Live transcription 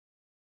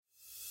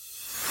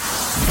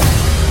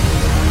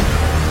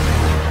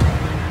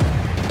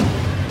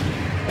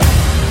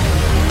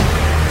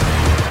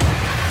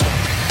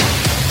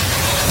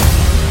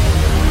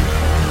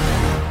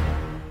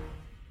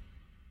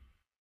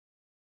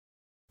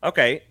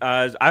Okay,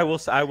 I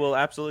will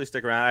absolutely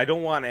stick around. I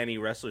don't want any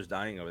wrestlers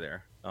dying over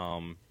there.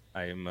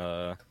 I am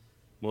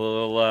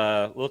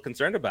little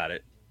concerned about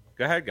it.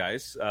 Go ahead,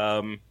 guys.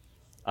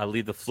 I'll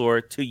leave the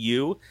floor to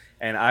you,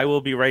 and I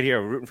will be right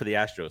here rooting for the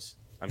Astros.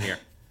 I'm here.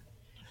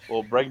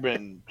 Well,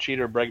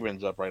 cheater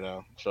Bregman's up right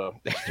now, so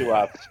it's 2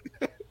 outs.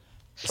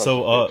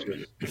 So,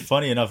 Substitution.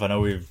 funny enough, I know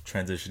we've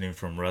transitioning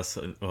from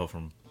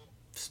from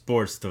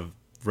sports to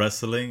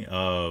wrestling.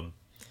 Lamar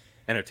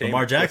Entertainment,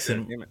 sports Jackson,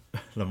 entertainment.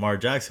 Lamar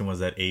Jackson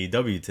was at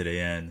AEW today,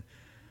 and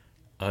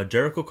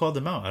Jericho called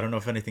him out. I don't know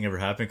if anything ever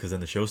happened because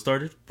then the show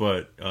started,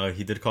 but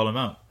he did call him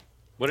out,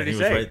 What did and he he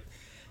was say? right.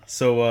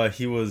 So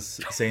he was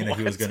saying that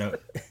he was What? gonna.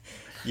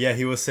 Yeah,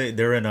 he was saying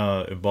they're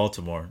in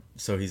Baltimore,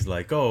 so he's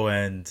like, oh,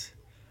 and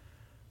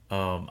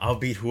I'll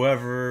beat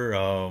whoever.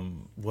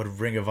 What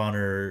Ring of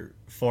Honor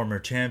former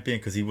champion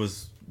because he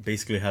was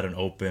basically had an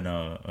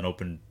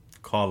open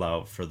call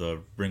out for the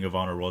Ring of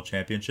Honor World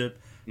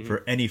Championship Mhm.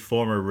 for any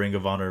former Ring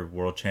of Honor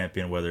World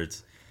Champion, whether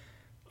it's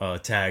a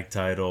tag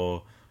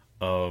title,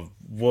 a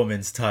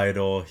woman's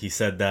title. He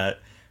said that,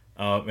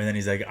 and then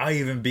he's like, I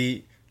even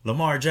beat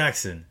Lamar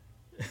Jackson,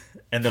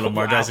 and then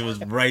Lamar Wow. Jackson was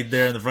right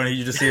there in the front.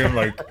 You just see him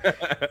like,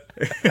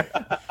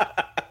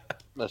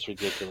 That's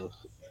ridiculous.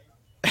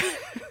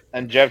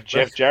 And Jeff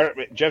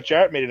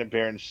Jarrett made an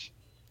appearance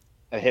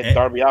and hit and,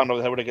 Darby Allin over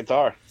the head with a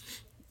guitar.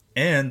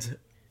 and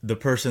the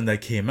person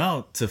that came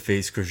out to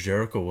face Chris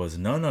Jericho was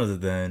none other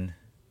than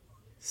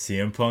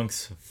CM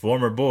Punk's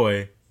former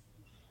boy,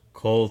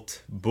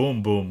 Colt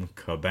Boom Boom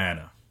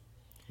Cabana,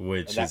 And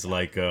which is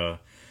like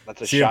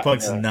that's a CM shot in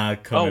Punk's the not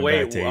Oh coming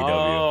wait, back to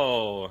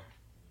AEW.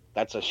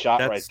 that's a shot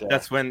right there.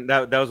 that's when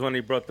that was when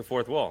he broke the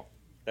fourth wall.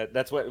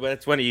 That's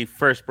when he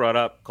first brought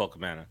up Colt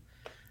Cabana.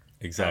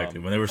 Exactly.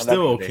 Um, When they were And that,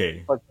 still back in the day.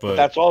 okay. but But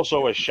that's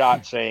also a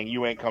shot saying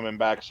you ain't coming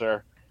back, sir.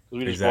 'Cause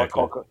we just brought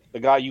exactly. the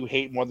guy you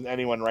hate more than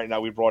anyone right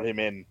now. We brought him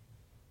in,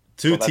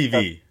 To so that's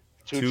TV.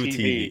 to To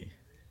TV.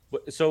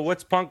 TV. So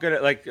what's Punk gonna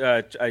like?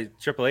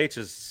 Triple H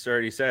has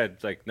already said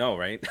like no,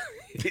 right?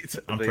 It's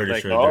I'm pretty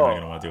like sure they're not Oh,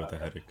 gonna want to deal with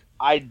that headache.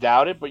 I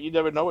doubt it, but you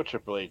never know with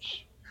Triple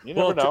H. You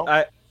never well,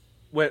 know.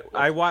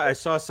 I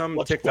saw some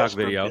What's TikTok best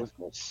for video.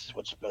 business?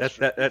 What's best That, for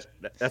that business?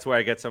 that that's where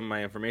I get some of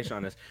my information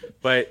on this.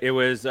 But it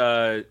was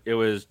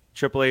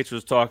Triple H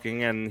was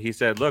talking and he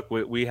said, "Look,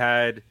 we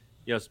had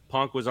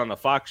Punk was on the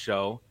Fox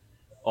show,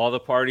 all the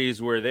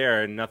parties were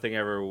there, and nothing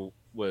ever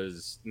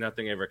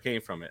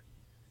came from it."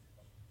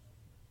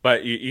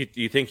 But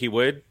you think he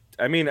would?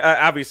 I mean,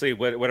 obviously,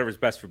 whatever's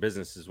best for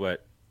business is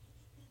what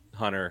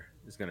Hunter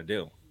is going to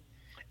do.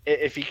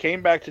 If he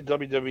came back to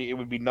WWE, it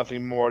would be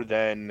nothing more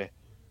than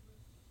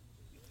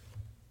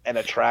an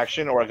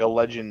attraction or like a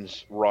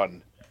Legends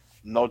run.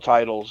 No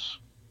titles,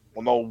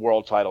 well, no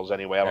world titles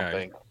anyway. I don't Yeah,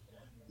 think.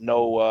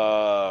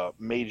 No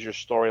major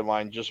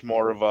storyline, just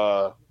more of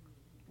a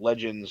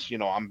Legends.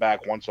 I'm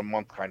back once a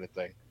month kind of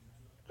thing.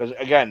 Because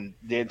again,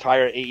 the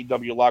entire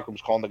AEW locker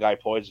room's calling the guy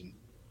poison,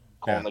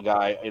 calling Yeah. the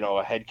guy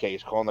a head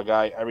case, calling the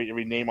guy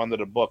every name under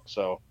the book.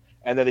 So,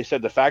 and then they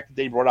said the fact that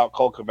they brought out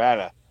Colt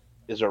Cabana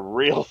is a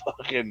real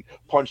fucking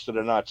punch to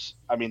the nuts.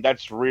 I mean,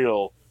 that's a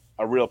real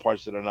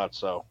punch to the nuts.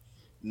 So,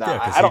 nah, Yeah,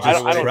 because I he don't, I wonder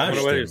don't, just I what he don't wonder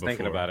see trashed it. what he him was thinking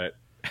before. about it.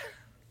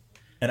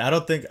 And I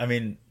don't think I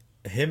mean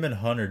him and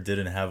Hunter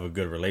didn't have a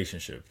good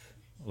relationship.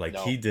 Like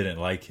he No, didn't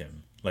like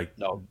him. Like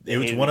no, they it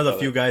was hated one of each the other.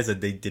 few guys that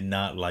they did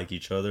not like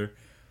each other.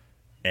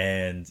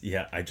 And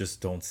yeah, I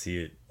just don't see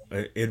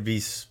it.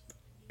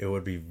 It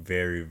would be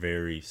very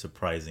very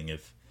surprising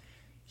if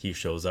he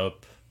shows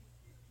up.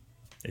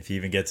 If he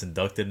even gets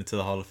inducted into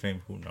the Hall of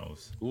Fame, who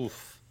knows?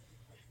 Oof.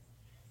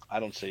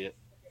 I don't see it.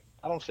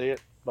 I don't see it,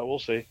 but we'll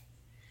see.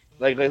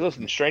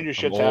 Listen, stranger I'm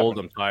shit's old.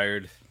 happened. I'm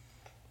tired.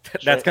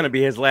 That's Stra- gonna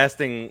be his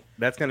lasting.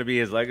 That's gonna be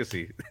his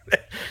legacy.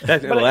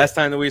 That's the but last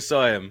time that we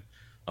saw him.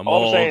 I'm all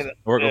I'm old. saying,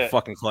 We're uh,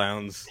 fucking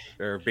clowns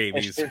or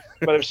babies.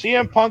 but if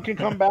CM Punk can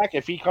come back,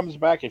 if he comes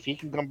back, if he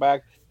can come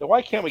back, then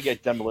why can't we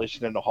get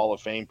Demolition in the Hall of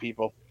Fame,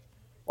 people?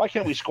 Why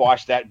can't we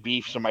squash that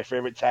beef so my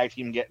favorite tag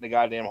team get in the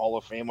goddamn Hall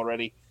of Fame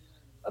already?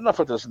 Enough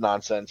with this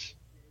nonsense.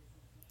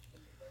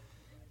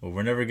 Well,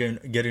 we're never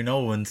getting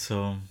Owen,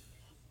 so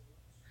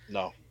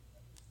No.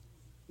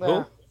 Nah.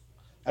 Who?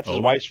 That's his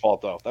Owen. wife's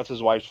fault, though. That's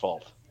his wife's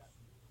fault.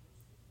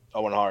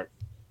 Owen Hart.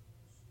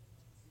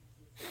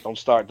 Don't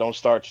start. Don't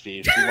start,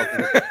 Steve.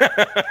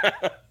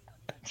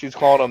 She's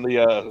calling him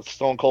the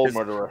Stone Cold his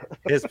murderer,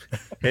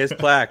 his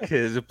plaque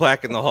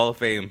in the Hall of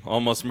Fame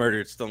almost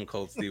murdered Stone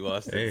Cold Steve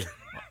Austin. Hey,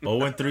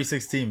 Owen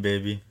 316,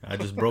 baby. I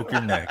just broke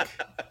your neck.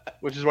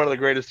 which is one of the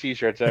greatest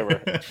T-shirts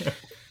ever.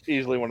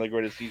 Easily one of the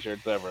greatest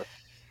T-shirts ever.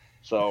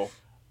 So,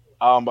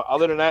 but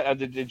other than that,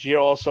 did you hear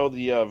also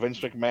the Vince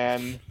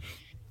McMahon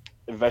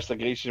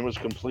investigation was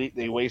complete?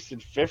 They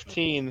wasted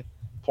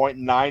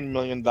 $15.9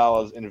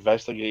 million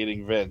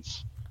investigating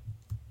Vince.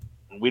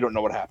 We don't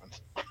know what happened.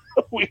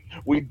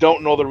 We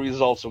don't know the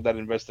results of that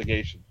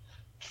investigation.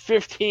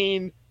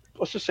 15,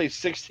 let's just say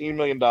 $16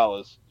 million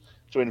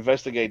to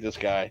investigate this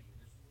guy.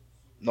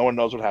 No one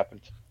knows what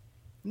happened.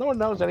 No one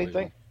knows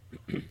anything.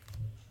 Unbelievable.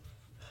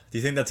 Do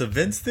you think that's a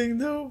Vince thing,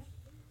 though?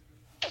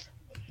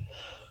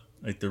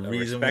 Like the A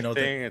reason we respect know that.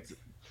 thing. It's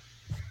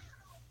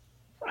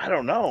I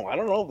don't know. I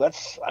don't know.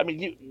 That's. I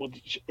mean,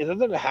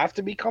 doesn't it have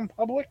to become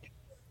public?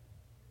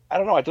 I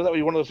don't know. I thought that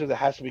was one of those things that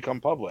has to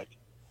become public.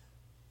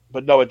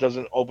 But no, it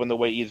doesn't open the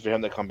way easy for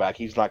him to come back.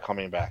 He's not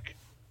coming back.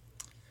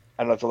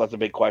 I know that's a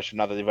big question.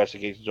 Now that the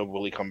investigation's over,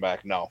 will he come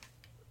back? No.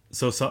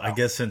 So I No.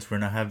 guess since we're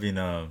not having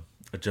a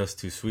just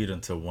too sweet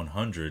until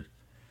 100,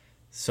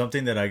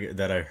 something that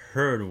I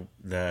heard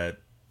that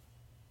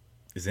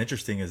is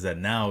interesting is that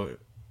now,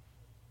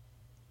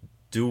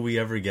 do we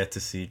ever get to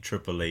see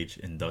Triple H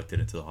inducted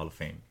into the Hall of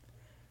Fame,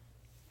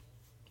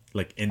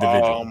 like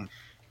individual? Um.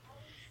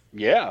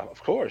 Yeah,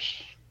 of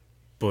course.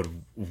 But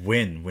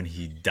when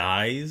he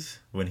dies,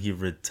 when he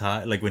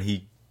retire, like when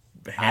he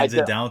I hands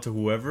it down to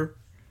whoever.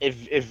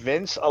 if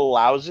Vince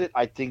allows it,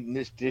 I think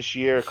this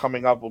year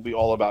coming up will be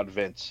all about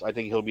Vince. I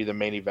think he'll be the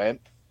main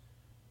event.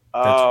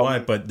 That's why,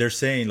 Um. but they're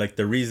saying like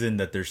the reason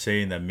that they're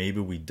saying that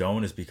maybe we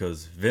don't is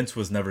because Vince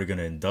was never going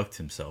to induct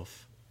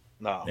himself.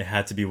 No. It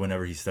had to be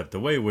whenever he stepped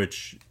away,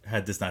 which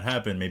had this not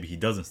happened, maybe he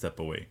doesn't step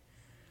away.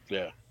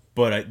 Yeah.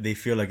 But they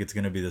feel like it's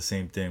going to be the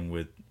same thing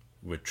with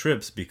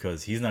Trips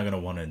because he's not going to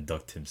want to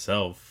induct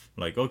himself.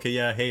 Like, okay,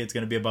 yeah, hey, it's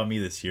going to be about me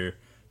this year.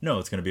 No,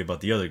 it's going to be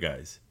about the other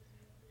guys.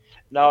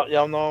 No.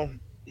 No.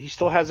 He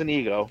still has an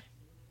ego.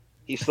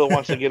 He still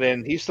wants to get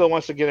in. He still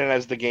wants to get in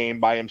as the game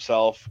by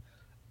himself.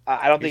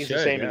 I don't he think it's the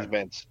should, same as yeah.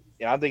 Vince.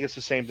 Yeah, I don't think it's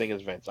the same thing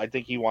as Vince. I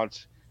think he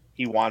wants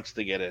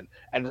to get in,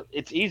 and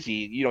it's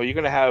easy. You're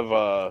gonna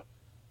have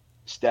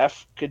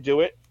Steph could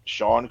do it,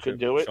 Sean could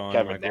do it, Shawn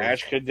Kevin Michaels.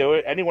 Nash could do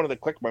it. Any one of the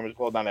Click members,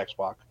 well, not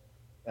X-Pac,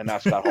 and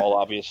not Scott Hall,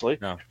 obviously.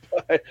 No,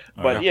 All But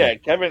right. yeah,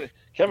 Kevin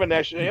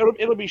Nash.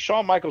 It'll be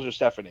Shawn Michaels or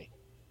Stephanie.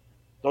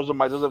 Those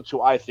are the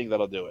two I think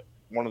that'll do it.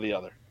 One or the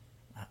other.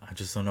 I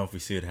just don't know if we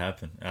see it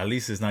happen. At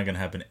least it's not going to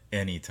happen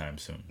anytime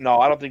soon. No,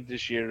 I don't think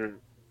this year.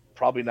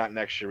 Probably not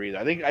next year either.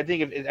 I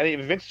think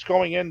if Vince is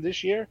going in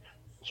this year,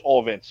 it's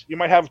all Vince. You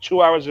might have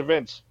 2 hours of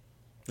Vince.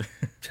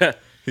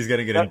 He's going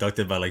to get That,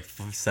 inducted by like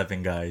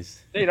 7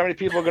 guys. you know how many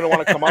people are going to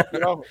want to come up?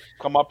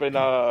 Come up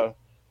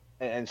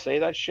and say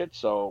that shit.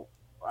 So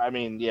I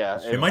mean,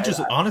 yeah, It might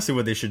just honestly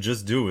what they should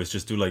just do is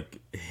just do like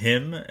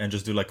him and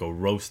just do like a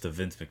roast of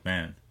Vince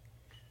McMahon.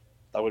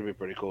 that would be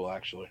pretty cool,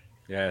 actually.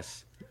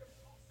 yes.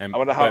 And I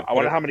wonder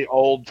how many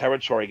old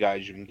territory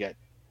guys you can get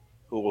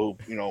who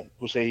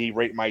say he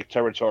raped my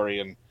territory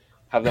and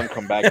have them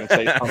come back and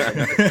say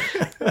something.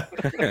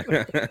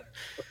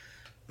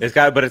 it's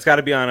got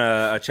to be on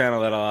a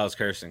channel that allows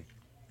cursing.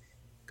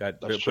 Put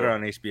it true.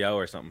 on HBO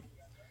or something.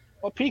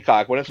 Well,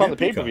 Peacock, when it's Yeah, on the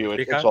pay per Peacock. view,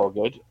 it's Peacock? all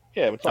good.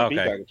 Yeah, if it's on Okay.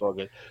 Peacock, it's all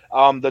good.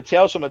 The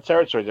Tales from the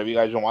Territories. Have you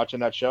guys been watching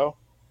that show?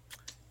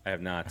 I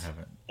have not. I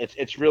haven't.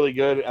 It's really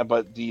good.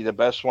 But the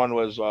best one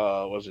was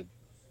it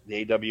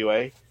the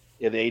AWA?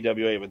 Yeah, the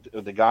AWA with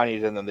the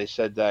Ghanis, and then they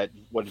said that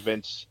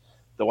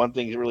the one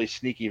thing really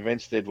sneaky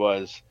Vince did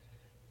was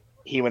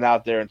he went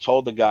out there and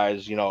told the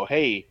guys,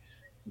 hey,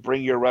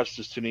 bring your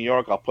wrestlers to New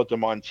York. I'll put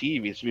them on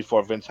TV. It's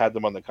before Vince had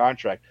them on the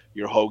contract.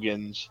 Your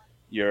Hogans,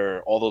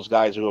 your all those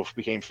guys who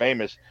became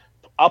famous.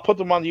 I'll put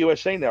them on the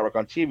USA Network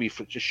on TV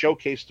to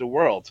showcase the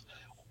world.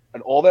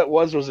 And all that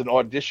was an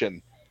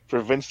audition for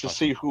Vince to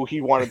see who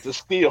he wanted to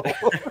steal.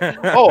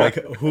 Oh, Like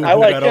who I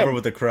like got him. over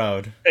with the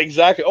crowd?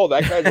 Exactly. Oh,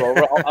 that guy's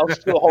over. I'll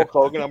steal Hulk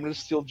Hogan. I'm going to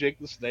steal Jake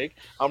the Snake.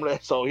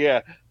 So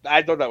yeah,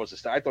 I thought that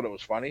was I thought it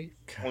was funny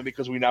only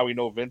because we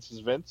know Vince is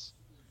Vince.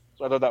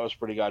 So I thought that was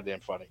pretty goddamn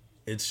funny.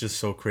 It's just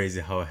so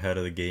crazy how ahead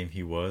of the game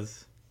he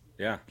was.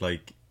 Yeah,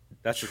 Like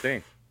that's the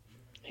thing.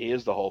 He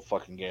is the whole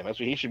fucking game. That's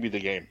what he should be the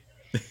game.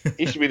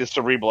 He should be the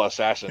cerebral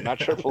assassin, not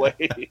Triple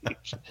H.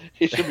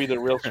 He should be the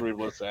real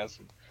cerebral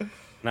assassin.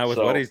 Not with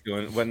So- what he's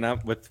doing,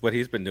 not with what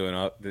he's been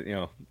doing.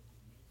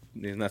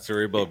 He's not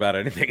cerebral about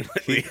anything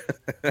lately.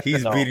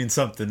 he's No. beating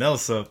something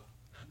else up.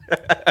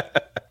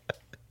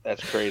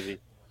 That's crazy.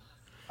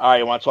 All right,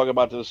 you want to talk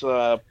about this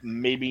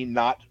maybe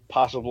not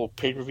possible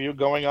pay-per-view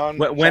going on?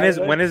 when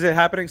Saturday? is it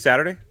happening?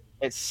 Saturday?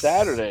 It's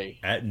Saturday.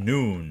 At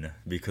noon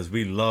because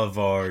we love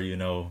our,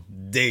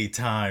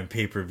 daytime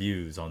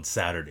pay-per-views on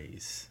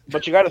Saturdays.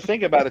 But you got to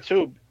think about it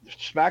too.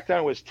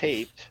 SmackDown was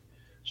taped,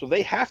 so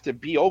they have to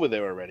be over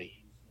there already.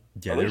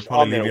 Yeah, At they're least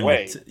probably on their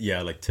leaving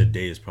way. like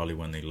today is probably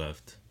when they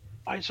left.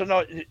 All right, so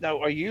now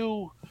are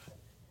you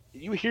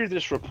hear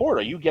this report?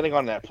 Are you getting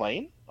on that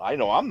plane? I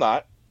know I'm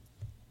not.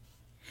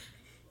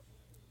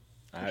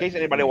 In case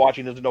anybody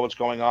watching doesn't know what's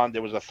going on,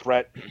 there was a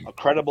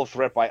credible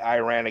threat by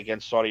Iran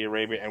against Saudi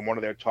Arabia, and one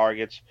of their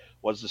targets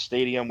was the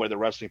stadium where the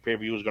wrestling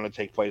pay-per-view was going to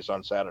take place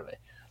on Saturday.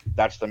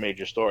 That's the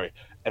major story.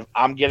 If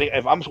I'm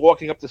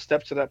walking up the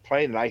steps of that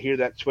plane and I hear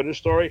that Twitter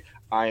story,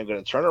 I am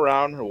going to turn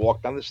around and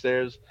walk down the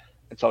stairs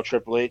and tell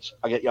Triple H,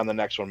 "I'll get you on the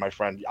next one, my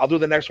friend. I'll do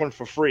the next one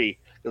for free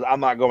because I'm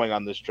not going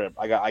on this trip.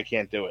 I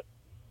can't do it."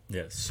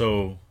 Yeah,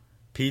 so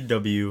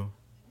PW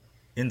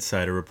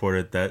Insider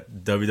reported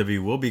that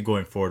WWE will be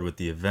going forward with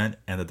the event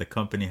and that the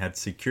company had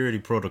security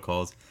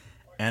protocols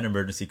and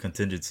emergency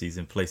contingencies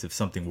in place if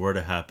something were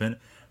to happen,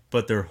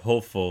 but they're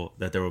hopeful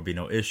that there will be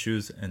no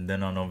issues. And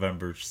then on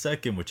November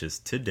 2nd, which is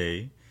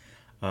today,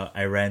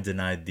 Iran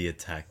denied the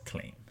attack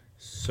claim.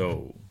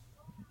 So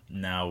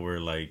now we're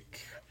like,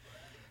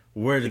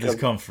 where did Because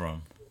this come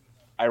from?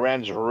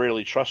 Iran's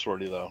really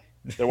trustworthy, though.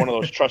 They're one of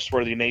those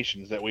trustworthy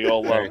nations that we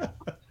all Very, love.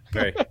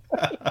 very.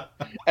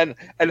 And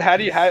how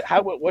do you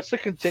how what's the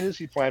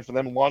contingency plan for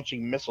them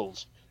launching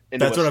missiles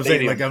into That's a what I'm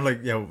saying. Like, stadium? I'm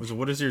like, yeah. So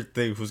what is your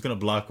thing? Who's gonna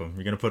block them?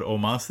 You're gonna put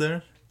Omas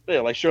there?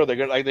 Yeah, like sure they're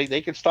gonna like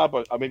they can stop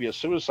maybe a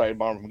suicide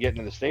bomb from getting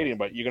in the stadium,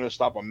 but you're gonna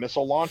stop a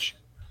missile launch?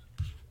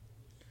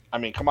 I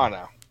mean, come on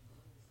now.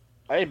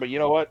 Hey, but you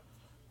know what?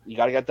 You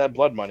got to get that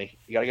blood money.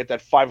 You got to get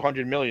that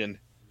 500 million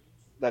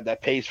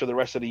that pays for the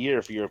rest of the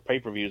year for your pay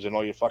per views and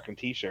all your fucking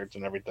T-shirts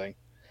and everything.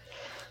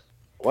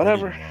 Pretty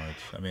Whatever. much.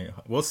 I mean,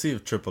 we'll see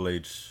if Triple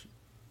H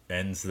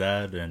ends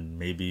that and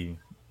maybe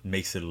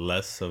makes it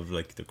less of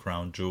like the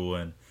crown jewel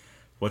and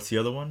what's the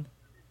other one?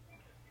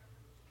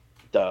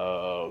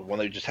 The one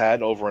they just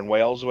had over in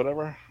Wales or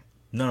whatever.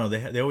 No,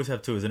 they always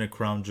have two. Isn't it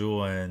crown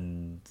jewel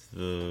and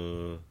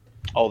the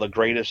Oh, the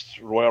greatest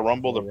Royal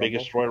Rumble, the Royal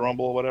biggest Rumble? Royal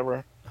Rumble, or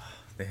whatever.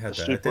 they had The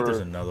that. I think there's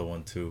super. another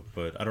one too,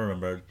 but I don't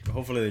remember.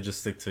 Hopefully they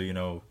just stick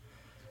to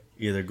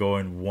either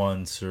going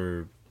once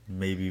or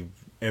maybe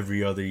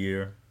every other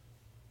year.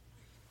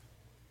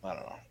 I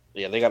don't know.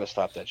 Yeah, they got to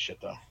stop that shit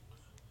though.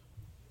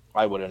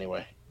 I would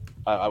anyway.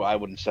 I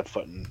wouldn't step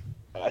foot in.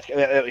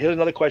 Here's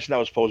another question that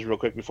was posed real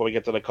quick before we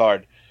get to the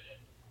card.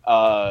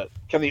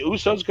 Can the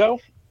Usos go?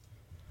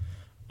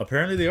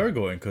 Apparently they are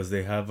going because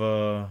they have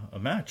a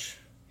match.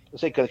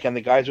 Let's say, can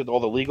the guys with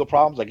all the legal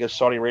problems? I guess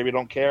Saudi Arabia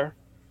don't care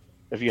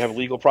if you have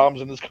legal problems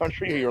in this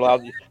country. You're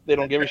allowed. They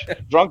don't give a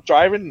shit. Drunk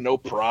driving, no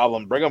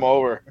problem. Bring them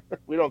over.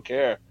 We don't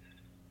care.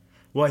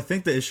 Well, I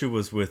think the issue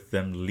was with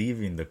them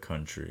leaving the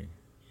country.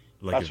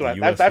 Like That's if what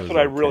the U.S. that's was what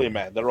I really okay.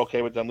 meant. They're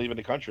okay with them leaving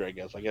the country. I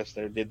guess. I guess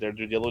they did their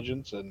due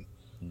diligence and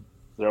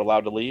they're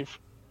allowed to leave.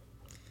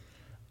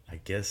 I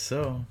guess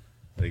so.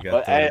 They got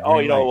But the oh,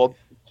 green light.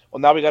 well,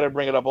 now we got to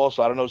bring it up.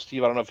 Also, I don't know,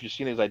 Steve. I don't know if you've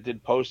seen it. I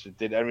did post it.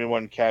 Did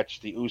everyone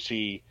catch the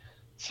Usi,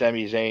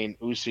 Sami Zayn,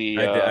 Usi?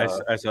 I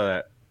did. I saw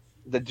that.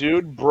 The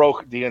dude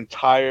broke the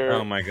entire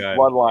Oh my god.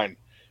 bloodline.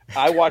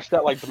 I watched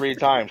that like 3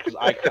 times because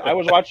I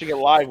was watching it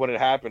live when it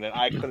happened and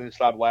I couldn't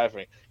stop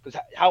laughing. Because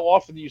how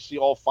often do you see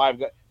all 5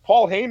 guys?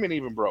 Paul Heyman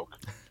even broke.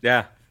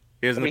 Yeah,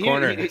 he was in the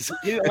corner. He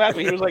didn't laugh.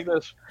 He was like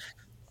this,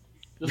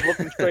 just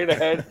looking straight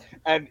ahead.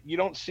 And you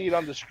don't see it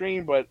on the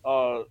screen, but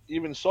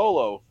even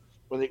Solo,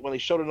 when they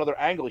showed another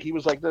angle, he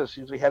was like this.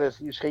 He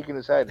was shaking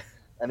his head,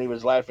 and he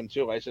was laughing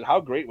too. I said, "How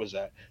great was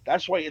that?"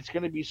 That's why it's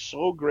going to be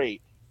so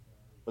great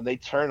when they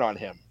turn on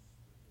him.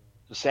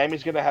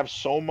 Sammy's going to have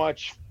so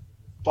much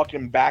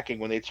fucking backing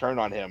when they turn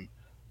on him,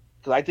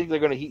 because I think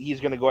he's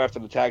going to go after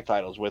the tag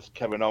titles with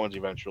Kevin Owens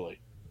eventually,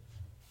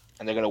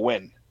 and they're going to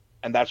win.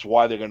 And that's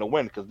why they're going to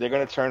win, because they're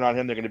going to turn on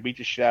him. They're going to beat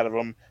the shit out of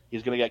him.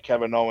 He's going to get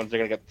Kevin Owens. They're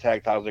going to get the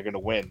tag titles. They're going to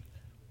win.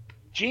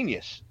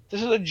 Genius.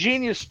 This is a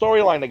genius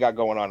storyline they got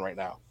going on right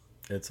now.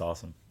 It's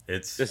awesome.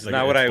 This is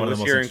not what I was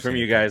hearing from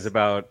you guys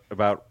about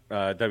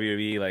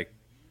WWE like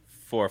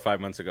 4 or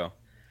 5 months ago.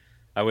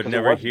 I would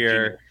never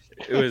hear.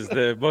 It was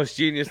the most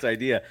genius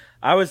idea.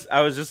 I was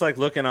just like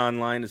looking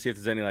online to see if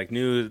there's any like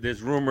news.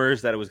 There's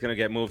rumors that it was going to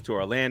get moved to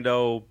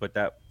Orlando, but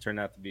that turned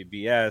out to be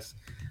BS.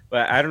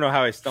 But I don't know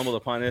how I stumbled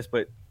upon this,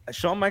 but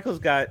Shawn Michaels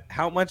got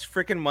how much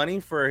freaking money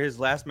for his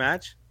last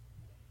match?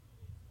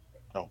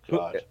 Oh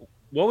God!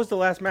 What was the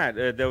last match?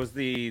 That was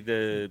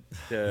the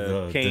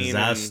Kane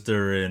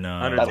disaster in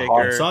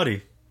Undertaker.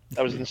 Saudi.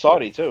 That was in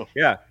Saudi too.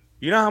 Yeah,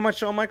 you know how much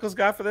Shawn Michaels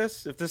got for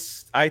this? If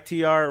this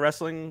ITR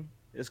wrestling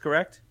is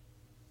correct,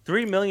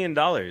 $3 million.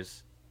 That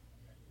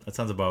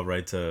sounds about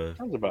right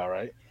Sounds about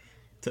right.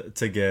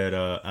 to get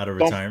out of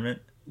retirement.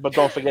 But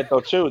don't forget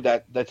though too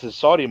that's his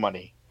Saudi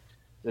money.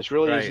 This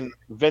really isn't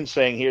Vince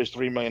saying, "Here's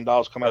 $3 million.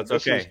 Come out."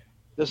 This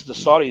is the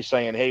Saudis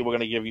saying, "Hey, we're going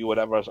to give you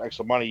whatever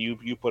extra money.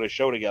 You put a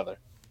show together."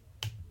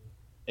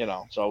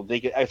 So they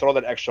could throw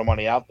that extra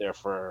money out there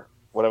for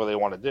whatever they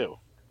want to do.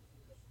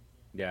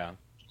 Yeah,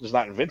 It's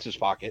not in Vince's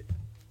pocket,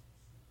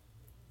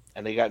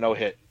 and they got no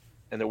hit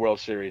in the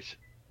World Series.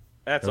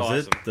 that's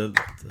Was awesome.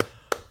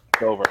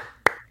 It's over.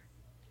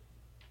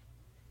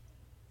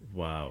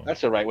 Wow.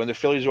 That's all right. When the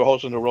Phillies were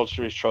hosting the World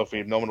Series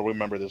trophy, no one will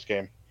remember this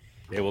game.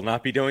 They will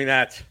not be doing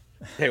that.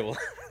 They will.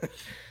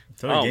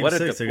 Game what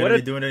 6, a, they're what going to a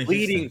be doing it in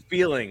fleeting Houston.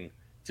 feeling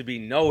to be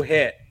no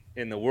hit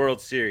in the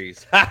World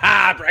Series. Ha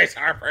ha, Bryce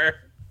Harper.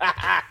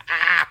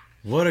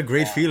 What a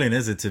great feeling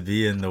is it to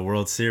be in the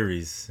World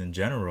Series in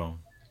general?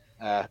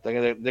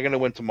 They're gonna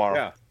win tomorrow.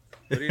 Yeah.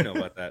 What do you know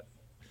about that?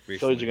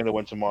 Phillies are gonna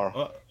win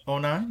tomorrow.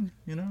 09,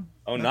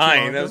 Oh,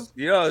 9. That was,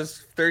 it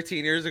was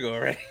 13 years ago,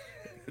 right?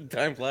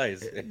 Time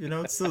flies.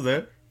 It's still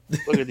there.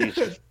 Look at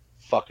these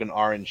fucking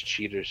orange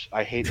cheaters.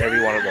 I hate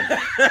every one of them.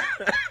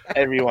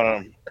 Every one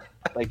of them.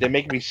 Like, they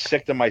make me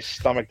sick to my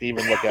stomach to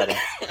even look at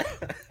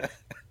them.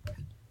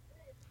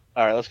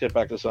 All right, let's get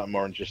back to something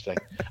more interesting.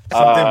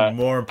 Something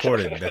more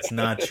important that's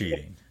not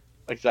cheating.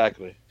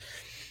 Exactly.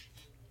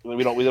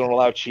 We don't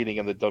allow cheating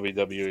in the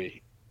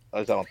WWE. At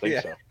least I don't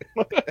think so.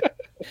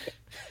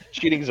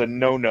 Cheating is a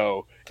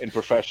no-no in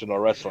professional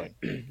wrestling.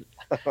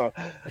 All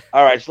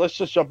right, so let's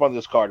just jump on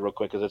this card real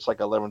quick because it's like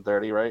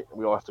 11:30, right?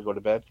 We all have to go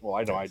to bed. Well,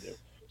 I know I do.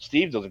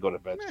 Steve doesn't go to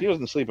bed. Steve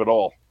doesn't sleep at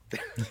all.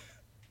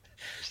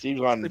 Steve's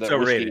on Sleep's that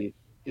overrated. whiskey.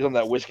 He's on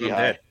that whiskey I'm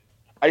high. dead.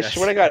 I Yes.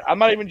 swear to God, I'm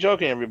not even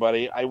joking,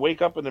 everybody. I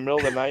wake up in the middle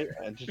of the night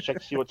and just check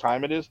to see what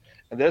time it is,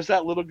 and there's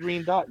that little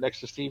green dot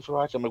next to Steve's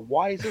watch. I'm like,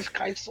 why is this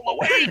guy still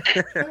awake?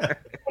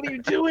 What are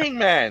you doing,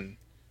 man?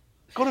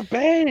 Go to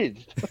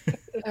bed.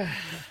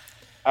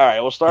 All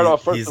right, we'll start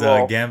off first He's of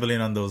all.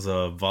 gambling on those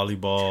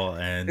volleyball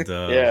and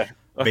Yeah,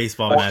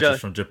 baseball matches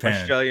from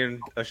Japan.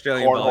 Australian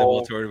Cornhole.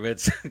 volleyball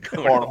tournaments.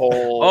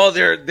 cornhole. Oh,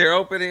 they're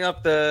opening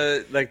up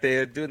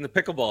they're doing the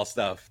pickleball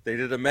stuff. They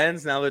did the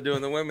men's, now they're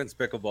doing the women's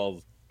pickleball.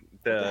 What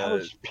the hell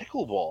is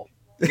pickleball?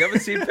 You haven't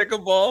seen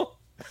pickleball?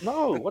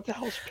 No, what the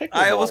hell is pickleball?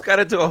 I almost got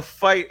into a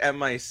fight at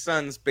my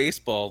son's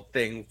baseball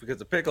thing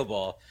because of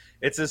pickleball.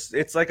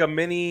 It's like a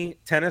mini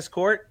tennis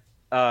court,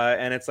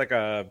 and it's like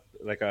a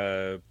It's like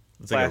a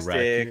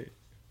plastic, racket.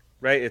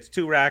 right? It's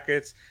 2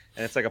 rackets,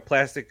 and it's like a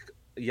plastic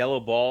yellow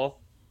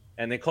ball,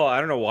 and I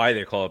don't know why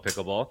they call it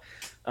pickleball,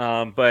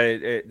 but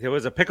there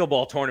was a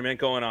pickleball tournament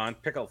going on,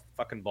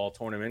 fucking ball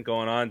tournament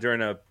going on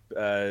during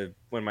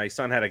when my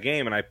son had a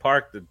game, and I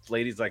parked. The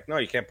lady's like, "No,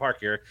 you can't park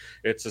here.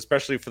 It's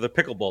especially for the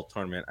pickleball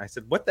tournament." I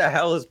said, "What the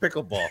hell is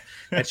pickleball?"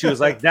 And she was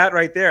like, "That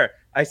right there."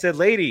 I said,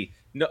 "Lady,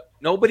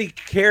 nobody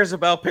cares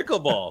about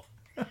pickleball."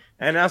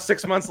 And now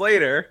 6 months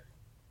later,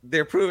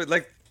 they're proving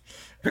like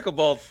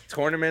pickleball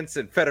tournaments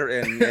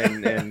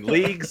and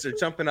leagues are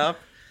jumping up.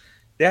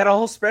 They had a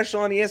whole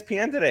special on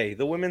ESPN today,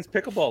 the Women's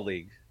Pickleball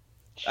League.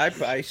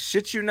 I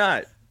shit you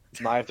not.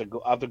 I have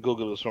to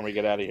Google this when we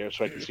get out of here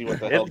so I can see what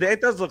the hell.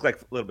 It does look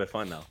like a little bit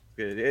fun though.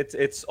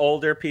 It's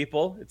older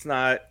people. It's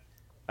not.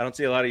 I don't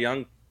see a lot of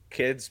young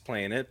kids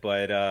playing it,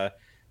 but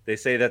they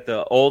say that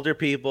the older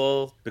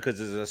people, because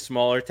it's a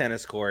smaller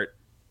tennis court,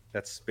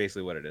 that's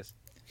basically what it is.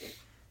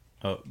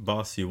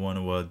 Boss, you want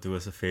to do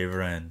us a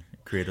favor and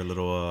create a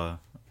little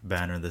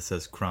banner that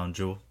says Crown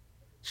Jewel?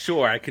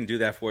 Sure, I can do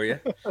that for you.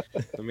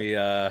 Let me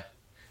just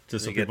so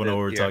let me people know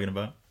what we're talking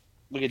about.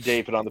 Look at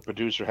Dave put on the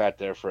producer hat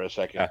there for a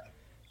second.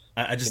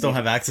 I just don't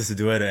have access to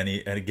do it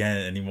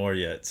anymore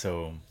yet.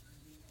 So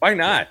why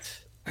not?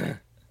 All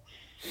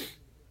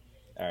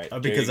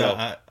right, because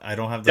I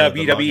don't have the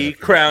WWE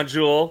Crown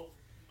Jewel,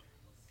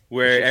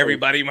 where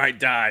everybody might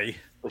die.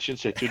 I should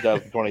say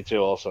 2022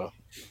 also.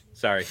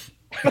 Sorry.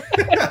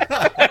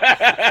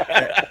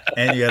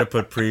 And you got to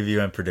put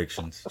preview and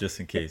predictions just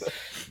in case.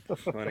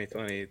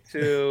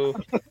 2022.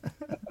 What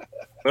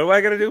do I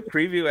got to do?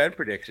 Preview and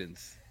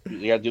predictions.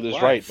 You got to do this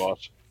right,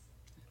 boss.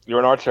 You're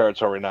in our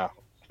territory now.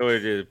 So we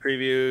do the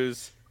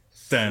previews.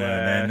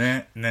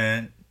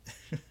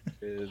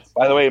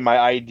 By the way, my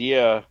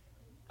idea,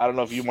 I don't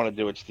know if you want to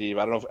do it, Steve.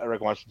 I don't know if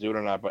Eric wants to do it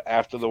or not, but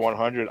after the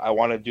 100, I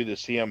want to do the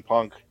CM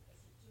Punk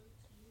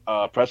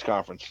press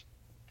conference.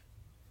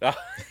 Let's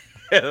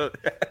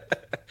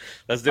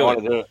do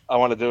it. I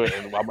want to do it,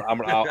 and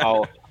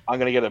I'm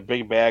gonna get a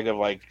big bag of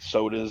like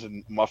sodas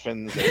and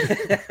muffins,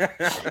 and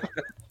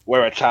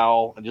wear a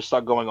towel, and just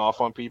start going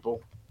off on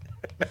people.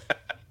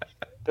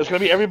 There's gonna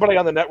be everybody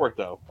on the network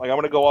though. Like I'm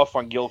gonna go off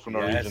on Gil for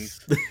no reason.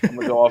 I'm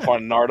gonna go off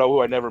on Nardo,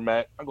 who I never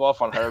met. I'll go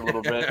off on her a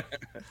little bit.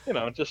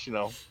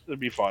 It'd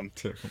be fun.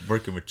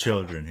 Working with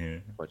children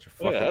here. Bunch of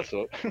fucking that's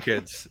what.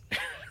 kids.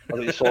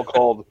 These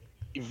so-called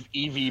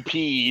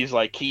EVPs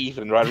like Keith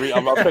and Rodriguez.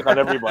 I'll pick on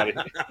everybody.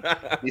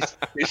 These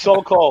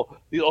so-called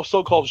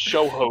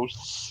show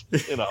hosts.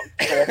 Go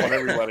off on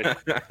everybody.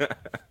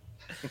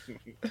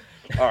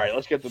 All right,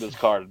 let's get to this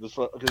card.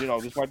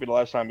 Because this might be the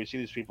last time we see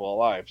these people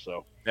alive.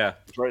 So yeah,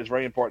 it's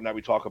very important that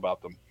we talk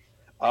about them.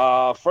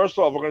 First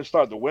off, we're going to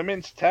start the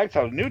women's tag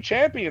title. New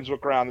champions were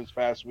crowned this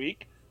past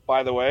week.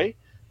 By the way,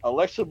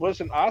 Alexa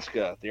Bliss and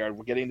Asuka. They are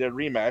getting their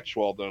rematch.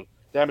 Well, the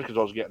Damage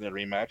Control is getting their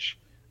rematch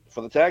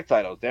for the tag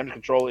titles. Damage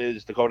Control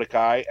is Dakota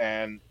Kai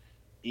and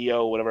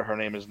Io, whatever her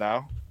name is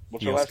now.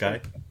 What's her last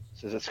name?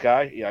 Is it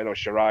Sky? Yeah, I know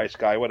Shirai,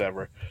 Sky,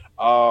 whatever.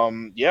 They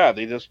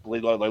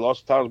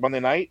lost the titles Monday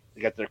night.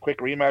 They got their quick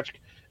rematch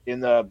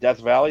in the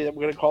Death Valley that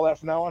we're going to call that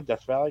from now on.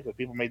 Death Valley, because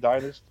people may die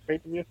in this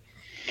pay-per-view.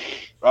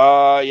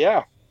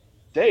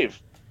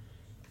 Dave.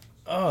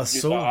 Are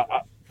they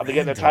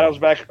getting their titles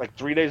back like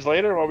 3 days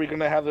later, or are we going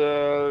to have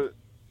the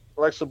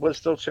Alexa Bliss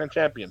still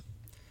champion?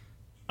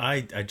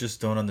 I just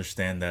don't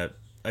understand that.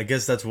 I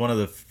guess that's one of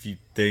the few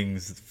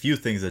things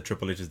that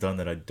Triple H has done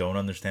that I don't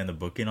understand the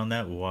booking on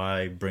that.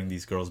 Why bring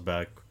these girls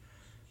back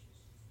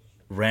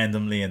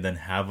randomly and then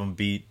have them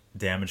beat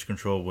Damage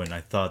Control when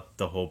I thought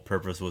the whole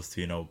purpose was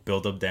to,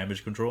 build up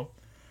Damage Control?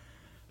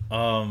 So,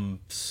 I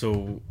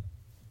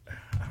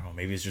don't know,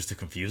 maybe it's just to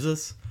confuse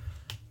us?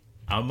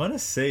 I'm going to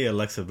say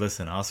Alexa Bliss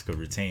and Asuka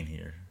retain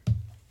here.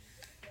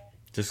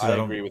 Just because I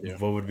don't agree with you.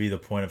 What would be the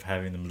point of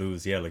having them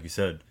lose? Yeah, like you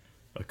said,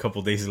 a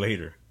couple days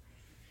later.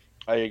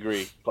 I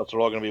agree. Plus, they're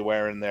all going to be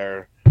wearing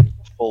their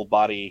full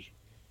body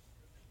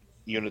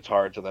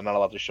unitards, and they're not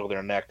allowed to show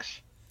their necks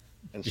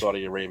in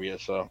Saudi Arabia.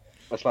 So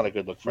that's not a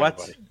good look for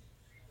anybody.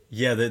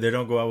 Yeah, they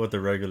don't go out with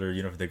the regular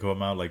uniform. They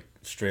come out like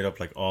straight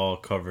up, like all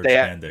covered. They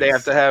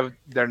have to have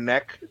their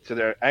neck to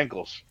their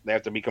ankles. They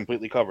have to be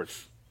completely covered.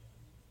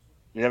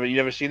 You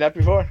never seen that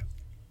before?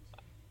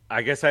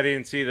 I guess I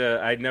didn't see the.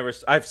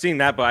 I've seen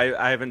that, but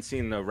I haven't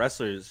seen the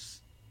wrestlers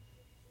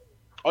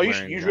Oh,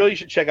 wearing you that. really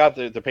should check out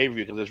the pay per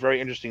view because it's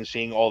very interesting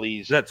seeing all Is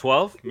these that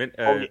 12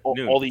 all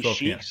noon? these 12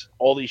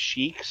 p.m.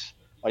 sheiks,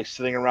 like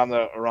sitting around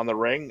the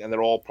ring, and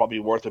they're all probably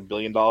worth $1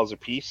 billion a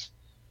piece.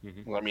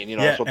 Hmm. I mean, Yeah,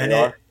 that's what and they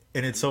are.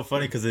 it's so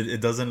funny because it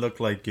doesn't look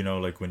like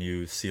like when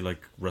you see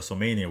like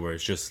WrestleMania where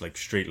it's just like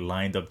straight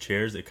lined up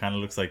chairs. It kind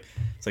of looks like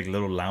it's like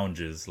little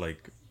lounges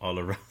like all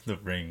around the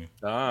ring,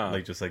 Ah,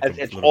 like just like a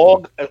It's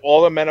little booth.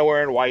 all the men are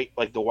wearing white,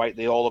 like the white.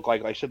 They all look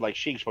like I said, like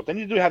sheiks. But then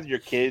you do have your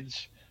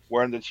kids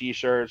wearing the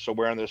t-shirts or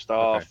wearing their okay.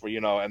 stuff, or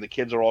and the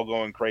kids are all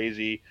going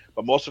crazy.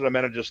 But most of the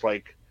men are just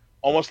like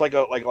almost like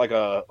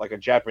a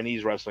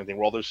Japanese wrestling thing,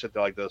 where all they sit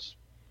there like this.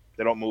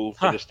 They don't move.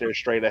 They Huh. just stare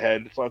straight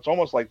ahead. So it's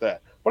almost like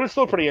that. But it's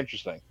still pretty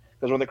interesting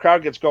because when the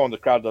crowd gets going, the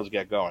crowd does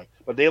get going.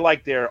 But they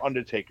like their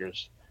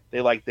Undertakers.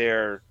 They like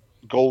their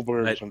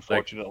Goldbergs. Like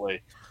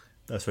Unfortunately,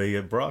 That's why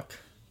you get Brock.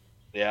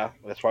 yeah.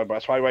 That's why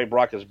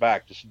Brock is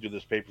back just to do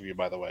this pay per view.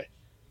 By the way.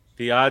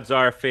 the odds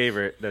are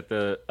favorite that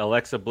the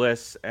Alexa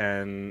Bliss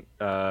and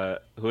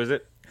who is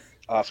it?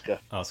 Oscar.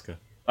 Oscar.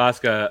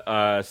 Asuka,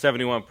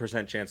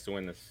 71% chance to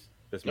win this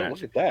Yo, match.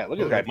 look at that. Look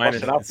at Oh, this guy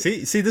minus- busting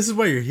out See, this is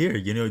why you're here.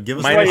 Give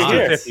us Minus why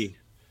you're here. 250.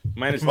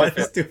 Minus Minus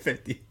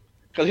 250. 250.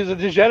 because he's a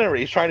degenerate.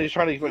 He's trying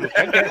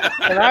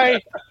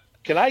to.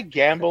 Can I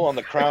gamble on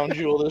the crown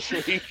jewel this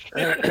week?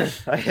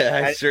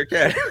 I sure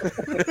can.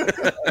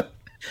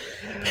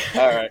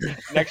 All right.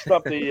 Next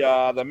up,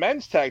 the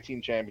men's tag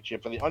team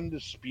championship for the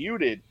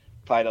undisputed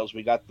titles.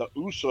 We got the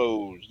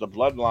Usos, the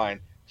Bloodline,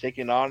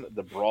 taking on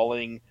the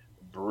Brawling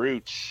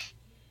Brutes.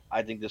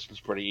 I think this was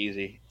pretty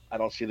easy. I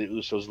don't see the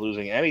Usos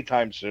losing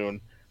anytime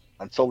soon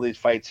until they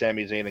fight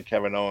Sami Zayn and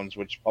Kevin Owens,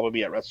 which will probably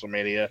be at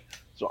WrestleMania.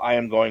 So I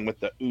am going with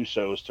the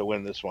Usos to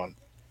win this one.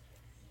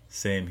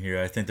 Same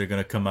here. I think they're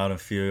gonna come out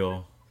and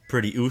feel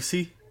pretty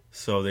oozy,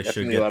 so they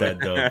should Definitely get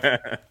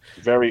that dub.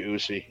 Very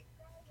Usy.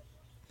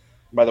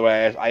 By the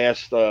way, I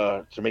asked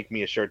to make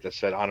me a shirt that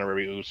said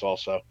honorary Us.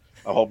 Also,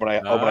 I'm hoping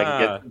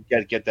I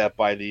can get that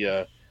by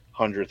the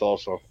 100th.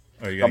 Also,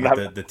 Are you I'm gonna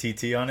gonna get the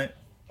TT on it?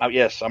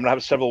 yes, I'm gonna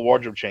have several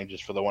wardrobe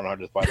changes for the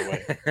 100th. By the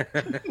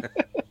way,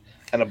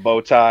 and a bow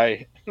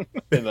tie.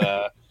 And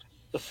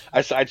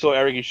I told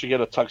Eric he should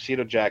get a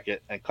tuxedo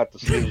jacket and cut the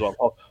sleeves off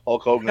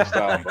Hulk Hogan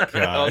style. But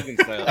God. Hogan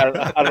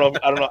style. I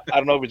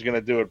don't know if he's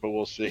gonna do it, but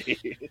we'll see.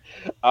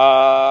 Next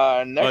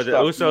The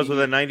up, Usos with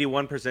a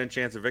 91%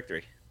 chance of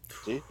victory.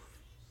 see,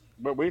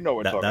 but we know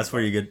we're talking. That's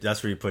where about. you get.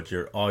 That's where you put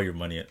all your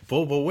money.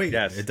 But wait,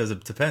 Yes. it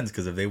depends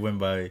because if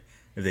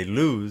they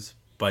lose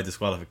by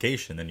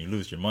disqualification, then you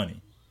lose your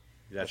money.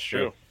 That's true.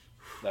 true.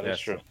 That is Yes.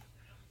 true.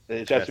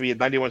 It has to be a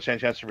 91%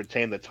 chance to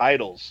retain the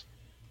titles.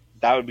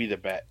 That would be the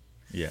bet.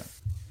 Yeah.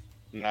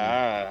 See,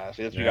 that's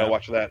you Yeah. gotta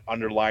watch that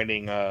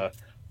underlining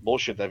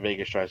bullshit that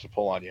Vegas tries to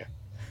pull on you.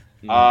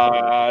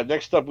 Mhm.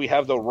 Next up, we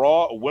have the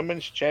Raw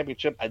Women's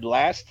Championship, a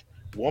last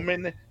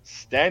woman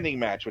standing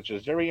match, which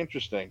is very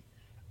interesting.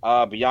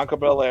 Bianca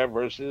Belair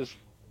versus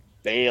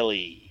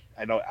Bailey.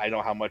 I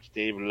know how much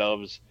Dave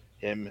loves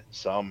him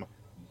some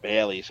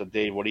Bailey. So,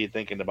 Dave, what are you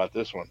thinking about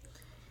this one?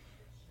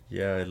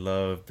 Yeah, I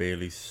love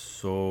Bailey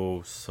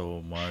so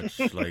much.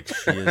 Like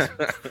she is,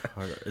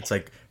 it's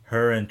like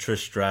her and Trish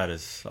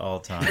Stratus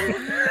all time.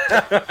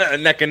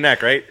 Neck and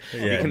neck, right? Yeah,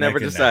 you can neck never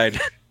and decide.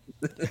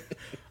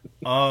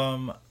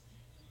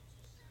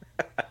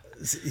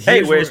 Hey,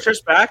 Here's where's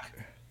Trish back?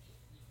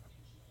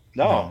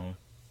 No.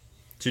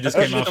 She just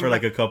That's came out just for a-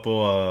 like a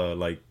couple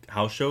like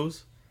house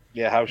shows,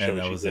 Yeah, how should and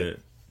that she was did. it.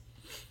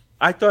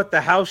 I thought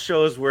the house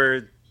shows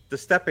were the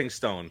stepping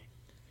stone.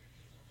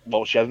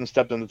 Well, she hasn't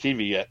stepped on the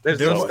TV yet. There's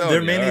They're, no stone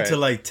they're yet, mainly alright. to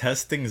like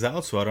test things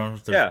out, so I don't know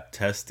if they're Yeah.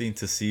 testing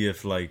to see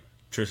if like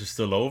Trish is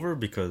still over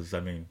because I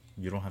mean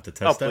you don't have to Oh,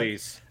 test that.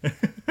 please.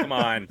 Come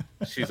on.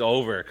 She's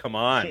over. Come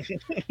on.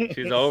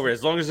 She's over.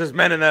 As long as there's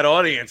men in that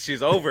audience,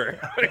 she's over.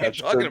 What are you That's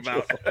talking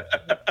true,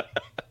 about?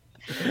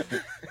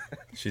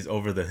 She's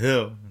over the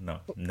hill. No,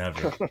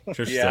 never. Trish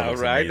still Yeah,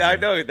 looks right. amazing. I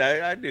know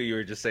that. I knew you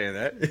were just saying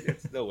that.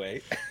 It's no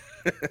way.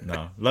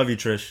 No, love you,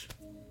 Trish.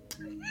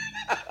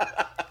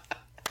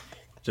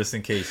 Just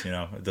in case,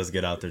 it does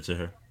get out there to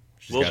her.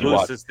 She's We'll got watch.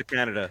 boost this to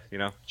Canada,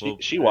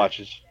 She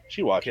watches.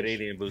 She watches.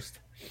 Canadian boost.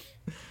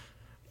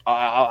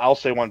 I'll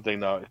say one thing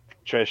though,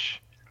 Trish,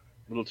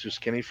 a little too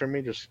skinny for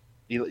me. Just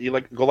you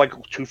like go like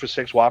 2 for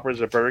 $6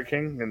 Whoppers at Burger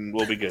King, and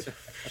we'll be good.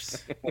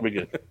 We'll be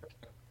good.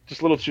 Just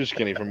a little too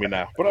skinny for me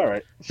now, but all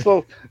right.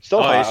 Still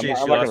Oh, hot. is she? I'm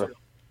She not also- gonna-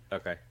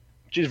 Okay.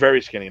 She's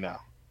very skinny now.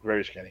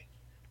 Very skinny.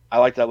 I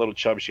like that little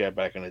chub she had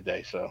back in the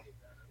day. So,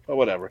 but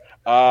whatever.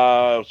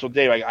 So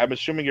Dave, I'm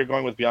assuming you're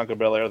going with Bianca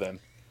Belair then.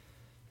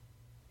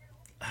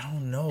 I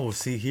don't know.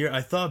 See here, I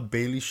thought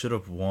Bailey should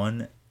have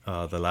won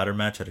the ladder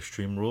match at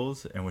Extreme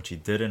Rules, and when she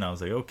didn't, I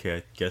was like, okay,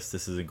 I guess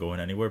this isn't going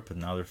anywhere. But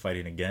now they're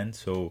fighting again,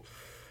 so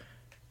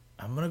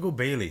I'm gonna go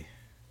Bailey.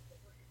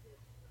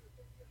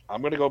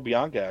 I'm gonna go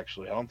Bianca.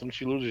 Actually, I don't think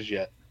she loses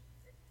yet.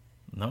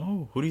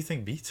 No, who do you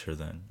think beats her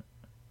then?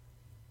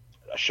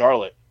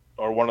 Charlotte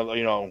or one of the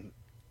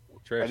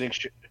Trish. I think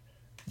she,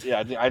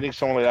 yeah, I think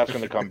someone like that's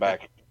going to come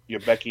back. your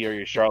Becky or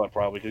your Charlotte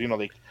probably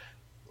because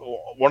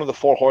one of the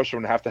 4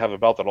 horsewomen have to have a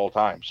belt at all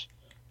times.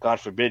 God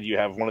forbid you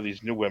have one of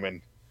these new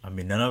women. I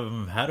mean, none of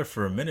them had it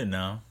for a minute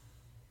now.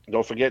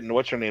 Don't forget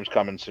what's her name's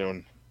coming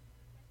soon.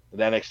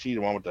 The NXT, the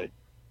one with the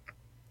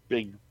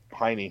big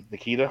hiney,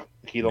 Nikita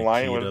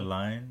Lyon. Nikita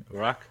Lyon.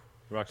 Rock's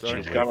daughter.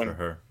 She's Wait coming. for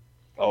her.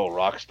 Oh,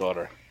 Rock's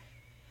daughter.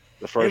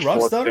 The Hey, first Rock's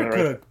fourth daughter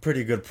generation. cut a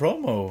pretty good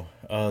promo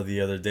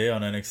the other day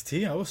on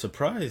NXT. I was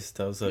surprised.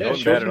 I was like, Yeah, oh,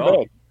 she bad wasn't at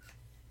all.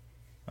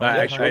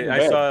 bad.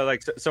 I saw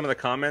like some of the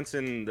comments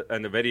in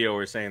the video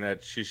were saying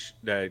that she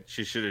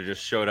should have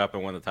just showed up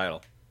and won the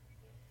title.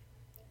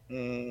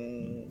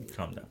 calm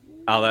down.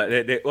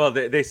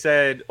 They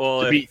said,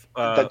 well, To be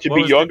what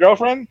was your the-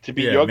 girlfriend? To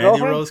be Yeah, your Mandy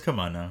girlfriend? Rose, come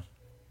on now.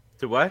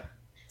 to what?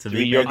 To be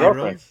be your Mandy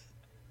girlfriend.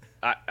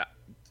 Rose?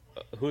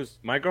 Who's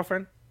my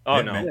girgirlfriend? Oh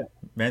Yeah, no,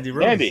 Mandy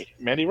Rose.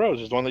 Mandy Rose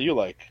is the one that you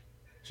like.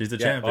 She's the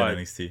Yeah, champion I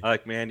NXT. I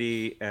like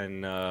Mandy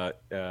and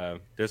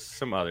there's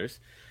some others.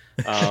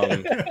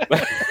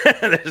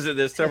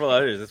 There's several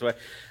others. That's why.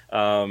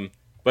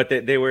 But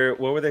they were.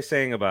 What were they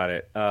saying about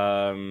it?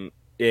 Damn,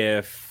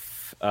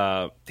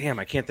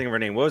 I can't think of her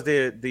name. What was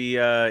the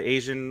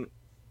Asian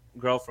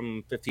girl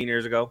from 15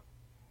 years ago?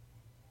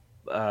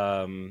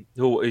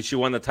 Who she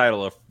won the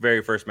title of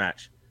very first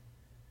match.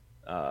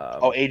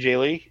 AJ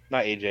Lee?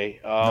 Not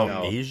AJ.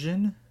 no,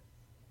 Asian?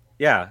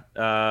 Yeah.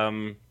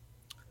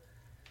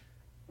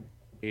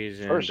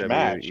 Asian First WWE.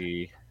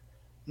 match.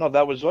 No,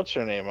 that was what's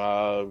her name?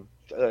 Wow,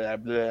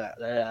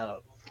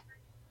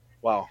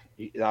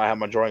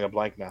 I'm drawing a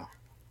blank now.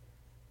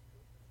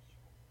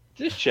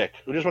 This chick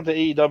who just went to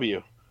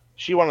AEW,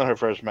 she won on her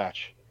first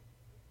match.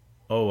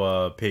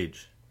 Oh,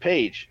 Paige.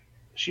 Paige,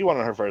 she won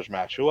on her first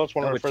match. Who else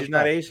won on No, her but first she's not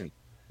match? Asian.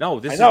 No,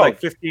 this I is know. like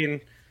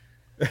 15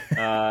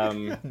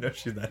 No,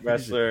 she's not Asian.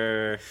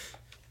 wrestler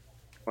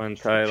one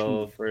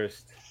title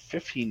first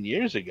 15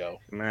 years ago.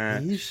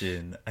 match.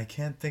 Asian. I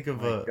can't think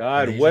of a.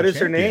 God, an what Asian is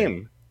her champion.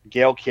 name?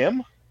 Gail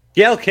Kim?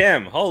 Gail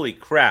Kim. Holy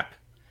crap!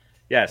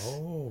 Yes.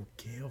 Oh,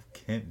 Gail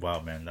Kim. Wow,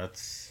 man,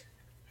 that's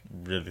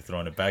really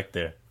throwing it back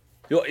there.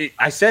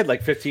 I said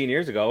like 15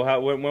 years ago.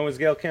 When was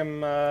Gail Kim?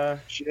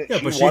 She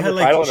but she won had, the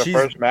like, title in her she's-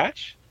 first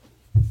match?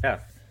 Yeah,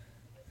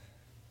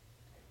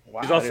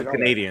 Wow, she's I also didn't know that.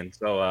 Canadian.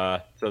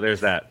 So there's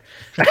that.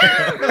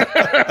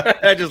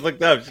 I just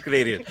looked up. She's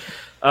Canadian.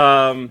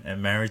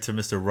 And married to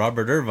Mr.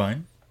 Robert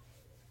Irvine.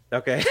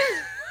 Okay.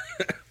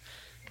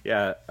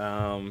 Yeah.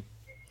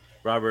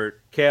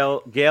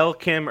 Gail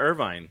Kim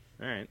Irvine.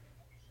 All right.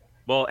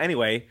 Well,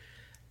 anyway,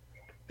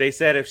 they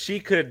said if she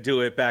could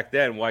do it back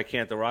then, why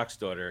can't the Rock's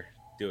daughter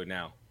do it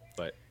now?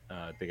 But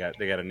they got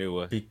a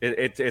new.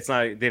 It's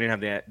not. They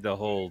didn't have the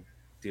whole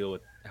deal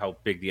with how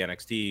big the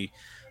NXT,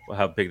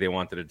 how big they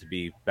wanted it to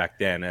be back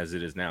then, as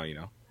it is now. You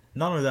know.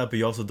 Not only that, but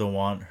you also don't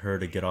want her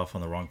to get off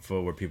on the wrong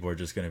foot where people are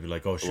just going to be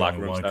like, oh, she Locker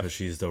only room won stuff. because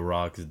she's The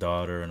Rock's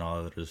daughter and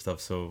all that other stuff.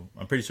 So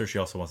I'm pretty sure she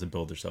also wants to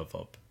build herself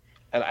up.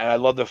 And I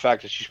love the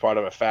fact that she's part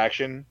of a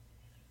faction.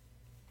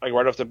 Like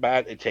right off the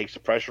bat, it takes the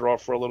pressure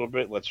off for a little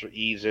bit, lets her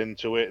ease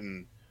into it,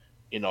 and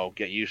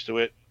get used to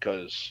it.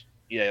 Because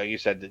like you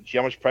said,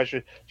 how much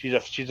pressure?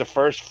 She's a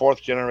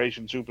fourth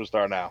generation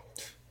superstar now.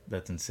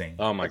 That's insane.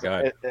 Oh my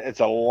God! It's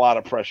a lot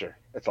of pressure.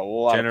 It's a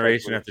lot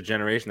Generation of pressure. after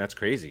generation. That's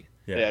crazy.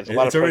 yeah, it's a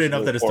lot it's of already pressure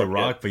enough to that it's The afford,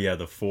 Rock, but yeah,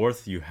 the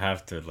fourth, you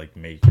have to like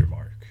make your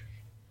mark.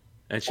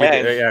 And she,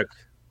 And you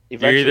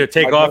Eventually, either she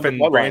take might be off on the and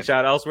bloodline. branch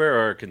out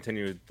elsewhere, or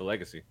continue the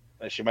legacy.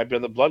 She might be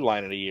on the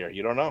bloodline in a year.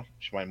 You don't know.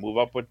 She might move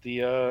up with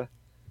the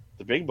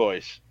big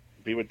boys,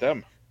 be with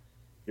them,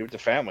 be with the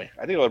family.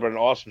 I think it would have been an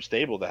awesome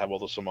stable to have all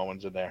the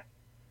Samoans in there.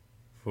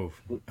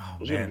 Oof. Oh,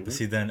 Was it- man. But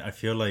see, then I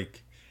feel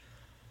like,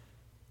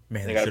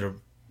 man, They they got- should have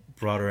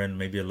brought her in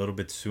maybe a little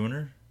bit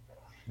sooner.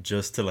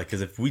 Just to, like,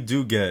 because if we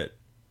do get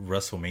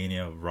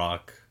WrestleMania,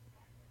 Rock,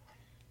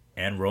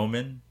 and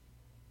Roman,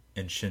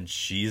 and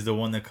she's the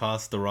one that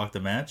cost The Rock the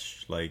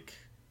match, like,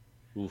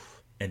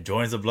 Oof. and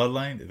joins the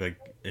bloodline, like,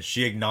 if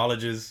she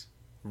acknowledges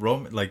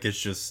Roman, like, it's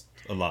just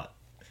a lot.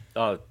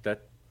 Oh,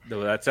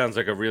 that sounds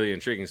like a really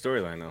intriguing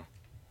storyline, though.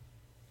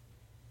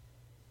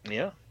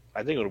 Yeah,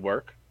 I think it would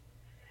work.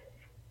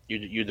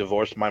 You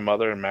divorced my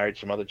mother and married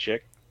some other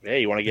chick.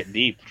 Hey, you want to get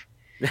deep?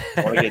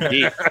 Want to get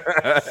deep?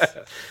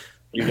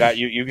 You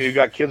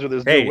got kids with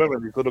this Hey. new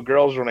women, these little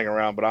girls running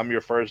around, but I'm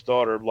your first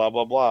daughter. Blah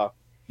blah blah.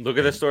 Look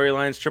at the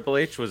storylines Triple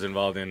H was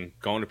involved in,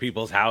 going to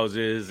people's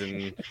houses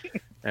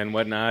and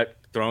whatnot,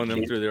 throwing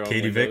them through their own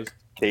Katie windows. Vick.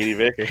 Katie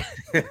Vick,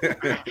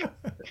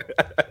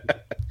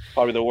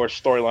 probably the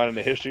worst storyline in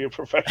the history of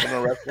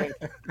professional wrestling.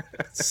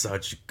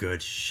 Such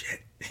good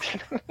shit.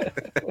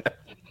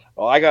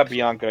 Well, I got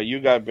Bianca. You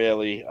got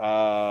Bailey.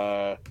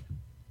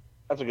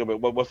 That's a good bit.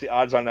 What's the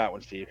odds on that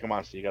one, Steve? Come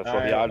on, Steve. You got to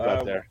throw the odds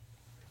out there.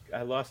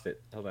 I lost it.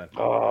 Hold on.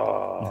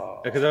 Oh.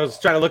 Because I was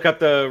trying to look up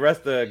the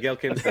rest of Gail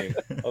Kim's name.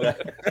 Hold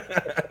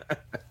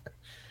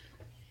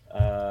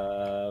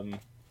on.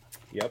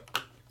 Yep.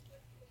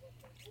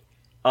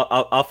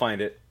 I'll find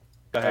it.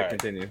 Go ahead, All right.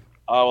 continue.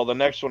 Oh, well, the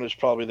next one is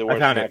probably the worst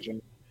found it.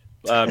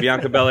 match.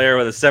 Bianca Belair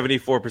with a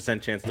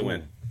 74% chance to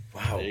win.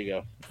 Wow. There you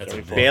go. That's a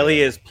Bailey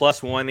Bailey is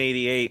plus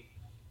 188.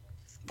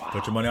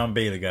 Put your money on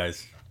Bailey,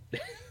 guys.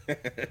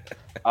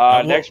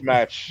 Well, Next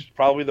match,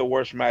 probably the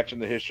worst match in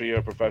the history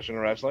of professional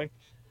wrestling.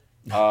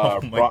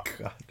 oh my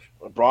god.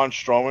 Braun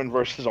Strowman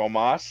versus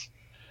Omos.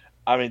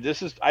 I mean,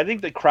 this is. I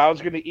think the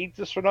crowd's going to eat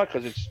this or not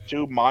because it's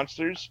two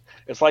monsters.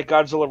 It's like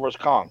Godzilla versus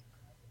Kong.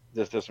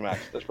 This match.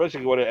 That's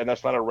basically what it. And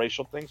that's not a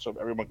racial thing, so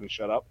everyone can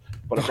shut up.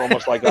 But it's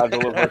almost like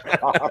Godzilla versus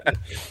Kong.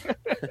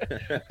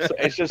 So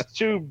it's just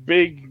two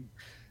big.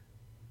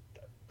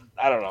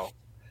 I don't know.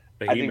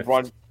 I think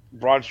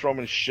Braun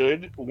Strowman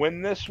should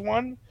win this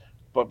one,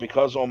 but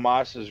because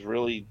Omos has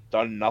really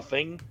done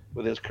nothing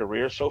with his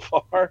career so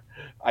far,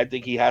 I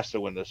think he has to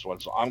win this one.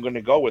 So I'm going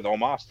to go with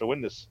Omos to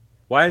win this.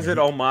 Why is it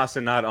Omos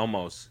and not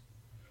Omos?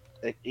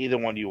 Either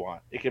one you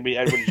want. It can be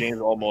Edward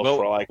James almost Well,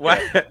 for like what?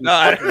 He's No,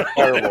 I fucking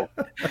terrible.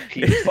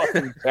 He's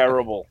fucking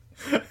terrible.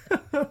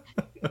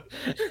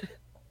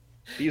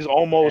 He's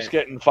almost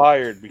getting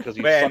fired because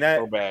he sucks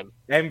so bad.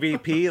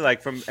 MVP,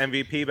 like from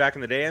MVP back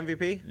in the day,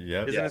 MVP?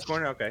 Yep. Is in his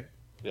corner? Okay.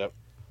 Yep.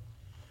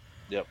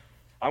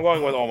 I'm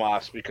going with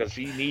Omos because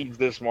he needs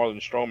this more than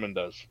Strowman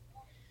does.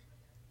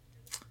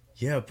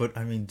 Yeah, but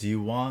I mean, do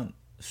you want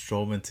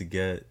Strowman to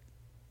get?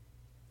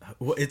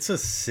 Well, it's a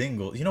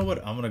single. You know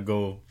what? I'm gonna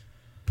go.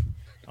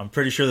 I'm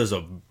pretty sure there's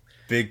a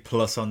big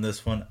plus on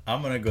this one.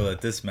 I'm gonna go that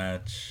this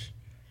match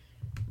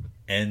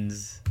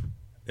ends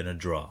in a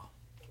draw.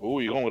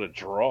 Ooh, you're going with a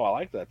draw. I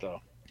like that though.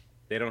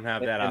 They don't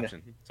have that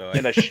option.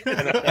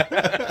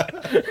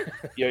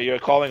 You're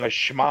calling a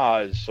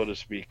schmaz, so to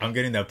speak. I'm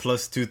getting that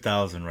plus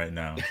 2,000 right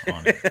now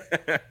on it.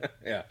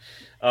 Yeah.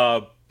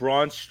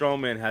 Braun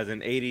Strowman has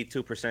an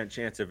 82%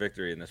 chance of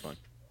victory in this one.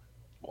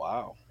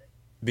 Wow.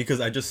 Because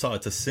I just saw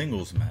it's a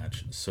singles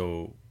match.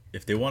 So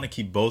if they want to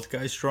keep both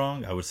guys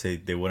strong, I would say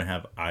they wouldn't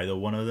have either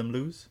one of them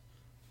lose.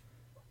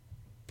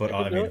 But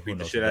I mean, who beat the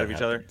knows shit out of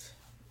each other.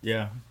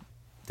 Yeah.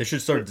 They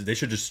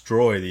should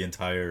destroy the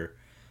entire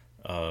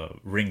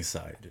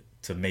ringside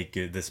to make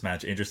this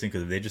match interesting,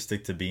 because if they just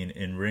stick to being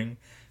in ring,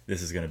 this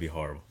is going to be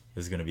horrible.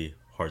 This is going to be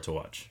hard to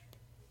watch.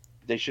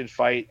 They should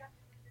fight,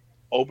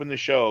 open the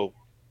show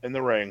in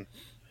the ring,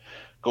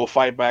 go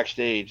fight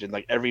backstage, and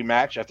like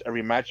after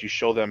every match you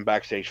show them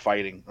backstage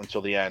fighting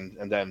until the end,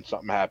 and then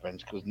something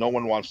happens because no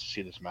one wants to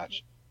see this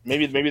match.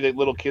 Maybe the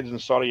little kids in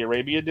Saudi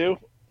Arabia do,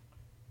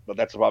 but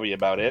that's probably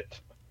about it.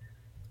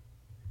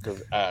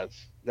 Because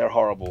they're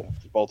horrible,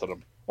 both of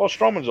them. Well,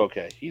 Strowman's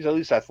okay. He's at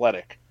least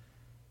athletic.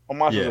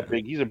 Omos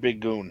is he's a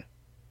big goon.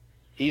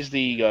 He's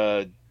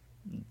the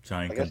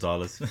Giant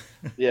Gonzalez.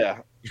 Yeah.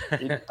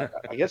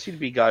 I guess he'd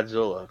be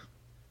Godzilla,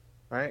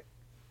 right?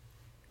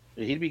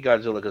 He'd be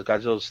Godzilla because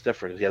Godzilla's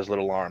stiffer because he has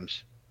little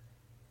arms.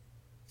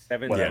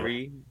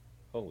 7'3".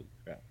 Holy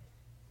crap.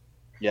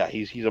 Yeah,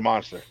 he's a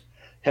monster.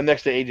 Him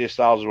next to AJ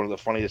Styles is one of the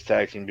funniest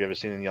tag teams you've ever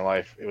seen in your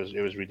life. It was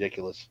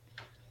ridiculous.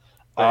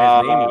 But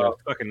his name is a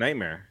fucking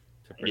nightmare.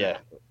 Yeah.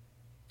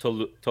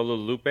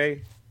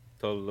 Tolulope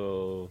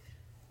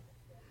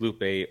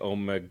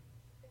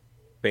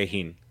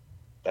Omegahin.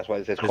 That's why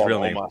it's called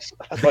Omos.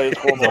 That's why it's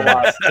called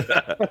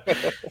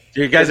Omos.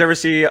 Do you guys ever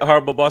see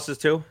Horrible Bosses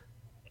 2?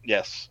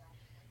 Yes.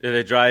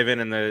 They drive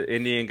in and the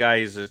Indian guy,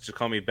 he's just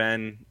call me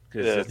Ben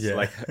because it's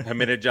like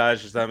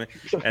Haminajaj or something.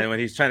 And when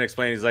he's trying to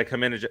explain, he's like,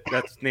 Haminajaj,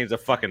 that name's a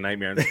fucking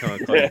nightmare. I'm just going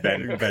to call you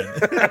Ben.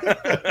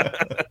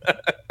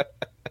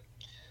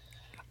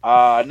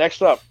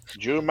 Next up,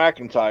 Drew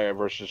McIntyre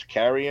versus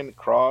Karrion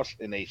Kross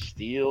in a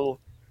steel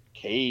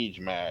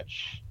cage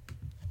match.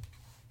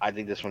 I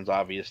think this one's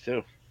obvious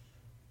too.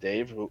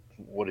 Dave,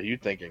 what are you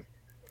thinking?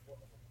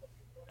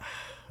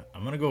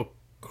 I'm gonna go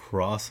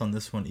Kross on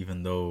this one,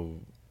 even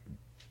though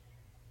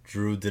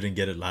Drew didn't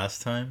get it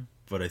last time.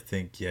 But I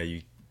think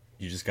you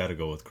just got to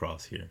go with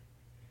Kross here.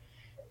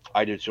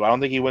 I do too. I don't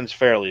think he wins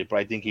fairly, but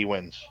I think he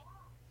wins.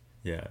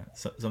 Yeah,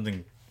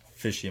 something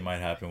fishy might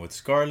happen with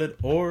Scarlett,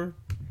 or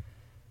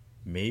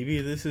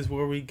maybe this is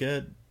where we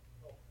get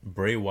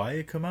Bray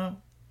Wyatt come out,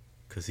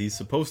 because he's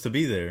supposed to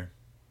be there.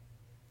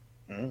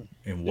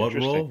 In what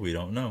role, we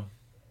don't know.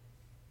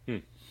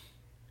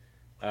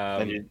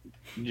 And did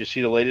you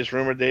see the latest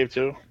rumor, Dave,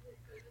 too?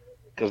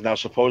 Because now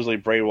supposedly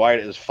Bray Wyatt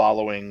is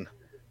following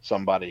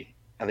somebody,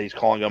 and he's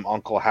calling him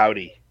Uncle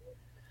Howdy.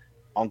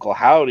 Uncle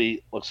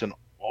Howdy looks an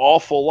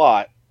awful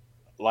lot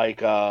like,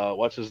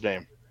 what's his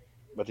name?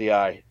 With the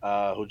eye,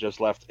 who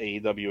just left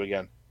AEW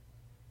again.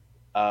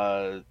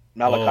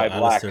 Malachi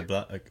Black.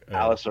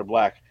 Aleister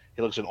Black.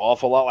 He looks an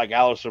awful lot like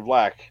Aleister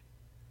Black.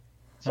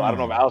 So I don't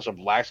know if Aleister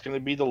Black's going to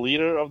be the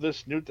leader of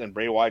this new, and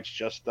Bray Wyatt's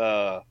just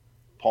a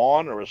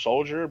pawn or a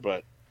soldier,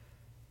 but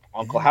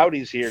Uncle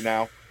Howdy's here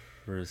now.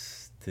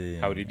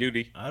 Howdy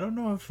doody. I don't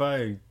know if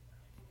I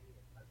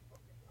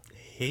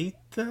hate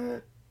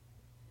that,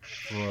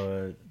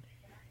 but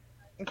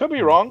it could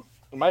be wrong.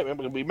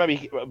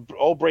 Maybe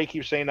old Bray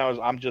keeps saying now is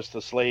I'm just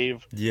a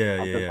slave.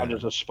 I'm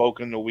just a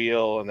spoke in the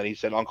wheel, and then he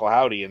said Uncle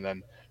Howdy, and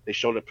then they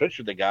showed a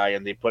picture of the guy,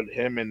 and they put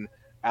him and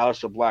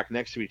Aleister Black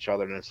next to each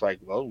other, and it's like,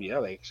 well,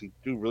 yeah, they actually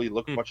do really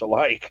look much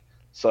alike.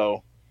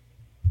 So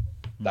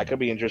that could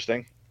be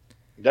interesting.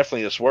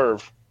 Definitely a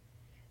swerve.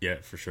 Yeah,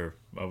 for sure.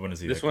 I wouldn't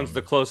see This that one's the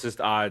coming. closest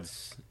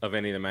odds of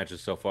any of the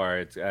matches so far.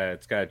 It's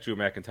got Drew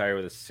McIntyre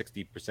with a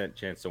 60%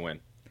 chance to win.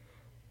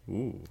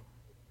 Ooh.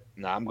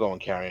 Nah, I'm going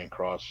carrying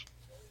Cross.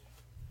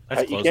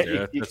 That's You close can't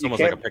there. you, That's you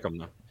almost like a can't pick 'em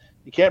though.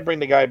 you can't bring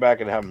the guy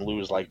back and have him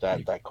lose like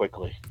that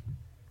quickly.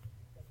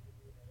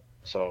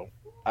 So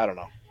I don't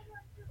know.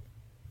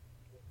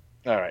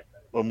 All right,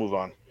 we'll move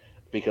on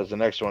because the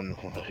next one.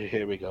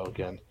 Here we go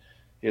again.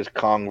 Here's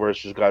Kong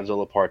versus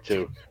Godzilla Part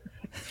Two.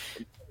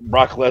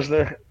 Brock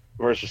Lesnar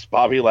versus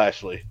Bobby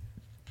Lashley,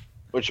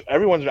 which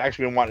everyone's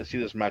actually been wanting to see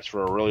this match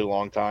for a really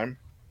long time.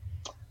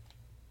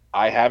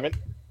 I haven't.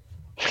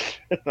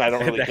 I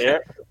don't really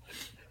care.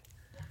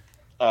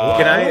 Well,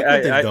 I Uh, like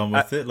what they've done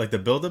I with it. Like the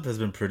build-up has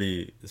been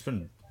pretty. It's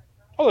been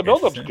oh, the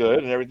build-up's interesting.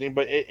 good and everything,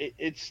 but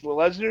it's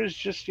Lesnar's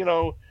just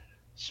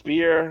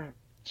spear,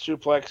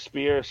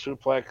 spear,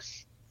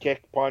 suplex,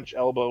 kick, punch,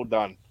 elbow,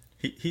 done.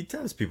 He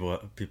taps people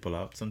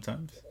out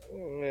sometimes.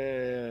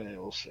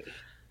 We'll see.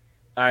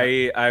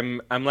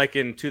 I'm like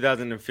in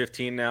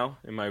 2015 now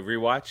in my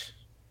rewatch,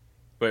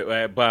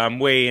 but I'm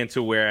way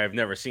into where I've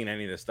never seen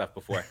any of this stuff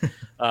before.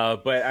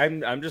 But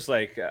I'm just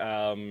like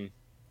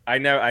I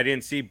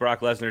didn't see Brock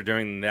Lesnar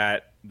during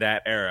that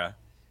era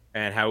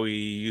and how he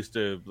used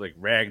to like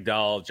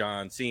ragdoll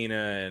John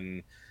Cena,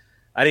 and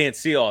I didn't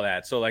see all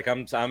that. So like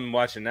I'm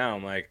watching now.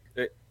 I'm like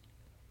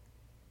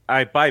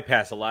I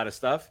bypass a lot of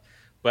stuff,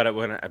 but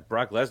when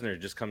Brock Lesnar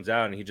just comes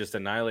out and he just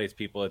annihilates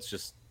people, it's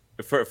just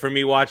for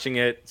me watching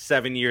it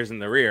 7 years in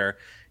the rear,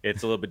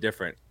 it's a little bit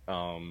different.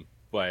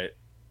 But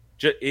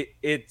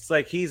it's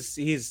like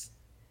he's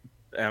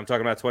I'm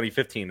talking about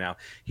 2015 now.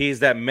 He's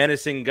that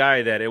menacing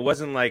guy that it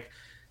wasn't like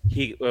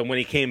he when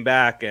he came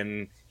back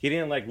and he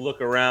didn't like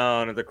look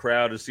around at the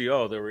crowd to see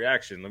the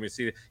reaction. Let me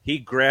see. He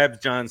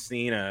grabbed John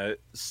Cena,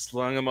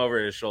 slung him over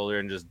his shoulder,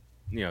 and just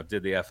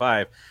did the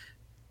F5.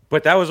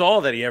 But that was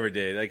all that he ever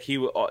did. Like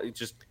he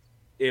just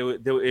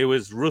it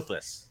was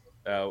ruthless.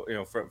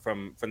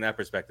 From that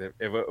perspective,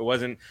 if it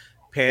wasn't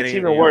It's panning,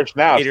 even worse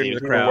now, catering Steve. to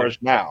the It's even crowd. worse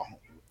now.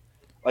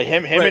 Like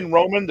him But and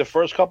Roman, the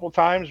first couple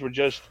times were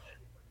just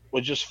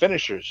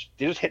finishers.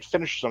 They just hit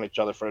finishers on each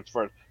other for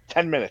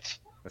 10 minutes,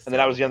 that's and then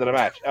that was terrible. the end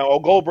of the match. Oh,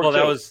 Goldberg Well,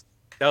 that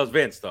too. was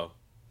Vince though.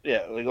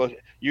 Yeah, like, look,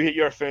 you hit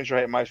your finisher,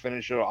 I hit my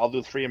finisher. I'll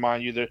do three of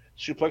mine. You do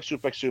suplex,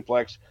 suplex,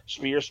 suplex,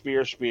 spear,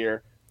 spear,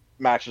 spear.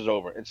 Match is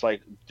over. It's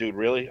like, dude,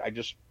 really? I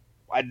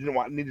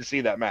didn't need to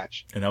see that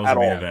match And that was the at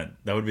main all. event.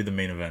 That would be the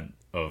main event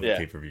of Yeah,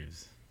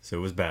 pay-per-views. So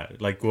it was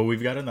bad. Like what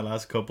we've got in the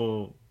last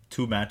couple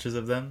two matches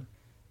of them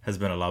has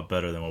been a lot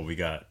better than what we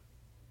got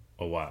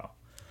a while.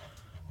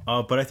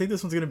 But I think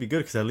this one's gonna be good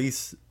because at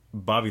least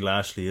Bobby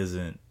Lashley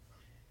isn't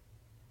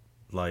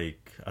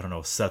like I don't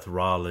know Seth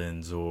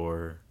Rollins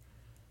or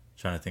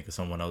trying to think of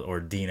someone else or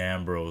Dean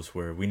Ambrose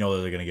where we know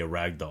that they're gonna get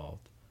ragdolled.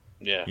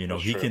 yeah, You know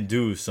that's he true. can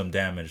do some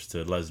damage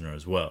to Lesnar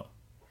as well.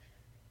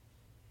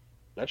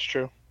 That's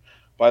true.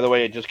 By the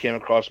way, it just came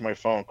across my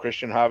phone.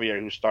 Christian Javier,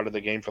 who started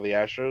the game for the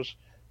Astros,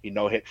 he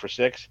no hit for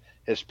six.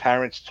 His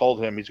parents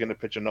told him he's going to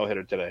pitch a no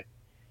hitter today.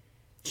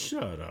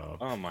 Shut up.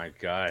 Oh my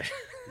god.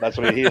 That's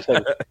what he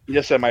said. He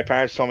just said, "My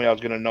parents told me I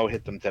was going to no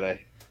hit them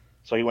today,"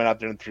 so he went out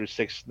there and threw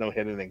six no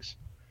hit innings.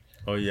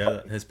 Oh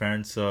yeah, his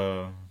parents.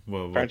 What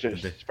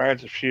did they? His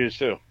parents are furious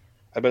too.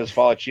 I bet his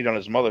father cheated on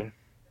his mother.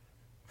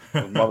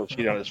 His mother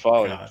cheated on his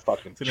father. God, I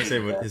Fucking was gonna say,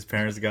 cheated. what his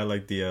parents got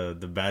like the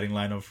batting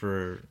lineup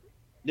for.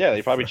 Yeah,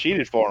 they probably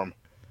cheated for him.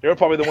 They were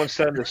probably the ones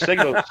sending the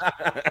signals.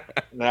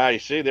 Nah, you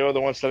see, they were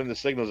the ones sending the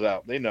signals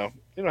out. They know.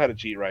 They know how to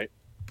cheat, right?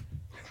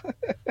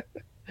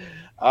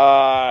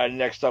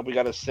 Next up, we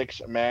got a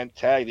six-man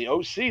tag. The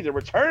OC, the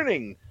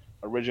returning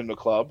original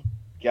club.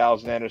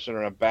 Gals and Anderson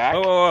are back.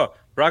 Oh.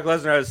 Brock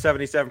Lesnar has a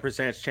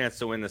 77% chance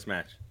to win this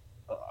match.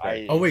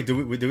 Sorry. Oh wait, did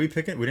we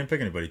pick it? We didn't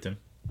pick anybody, Tim.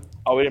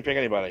 Oh, we didn't pick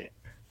anybody.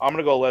 I'm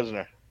gonna go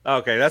Lesnar.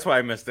 Okay, that's why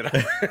I missed it.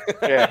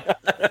 Yeah.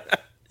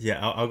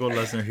 Yeah, I'll go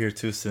Lesnar here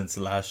too, since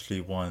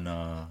Lashley won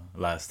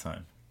last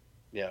time.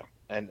 Yeah,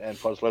 and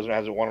plus Lesnar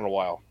hasn't won in a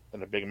while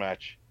in a big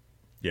match.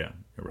 Yeah,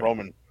 you're right.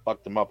 Roman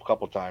fucked him up a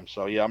couple times,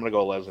 so yeah, I'm gonna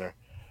go Lesnar.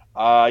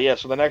 Yeah.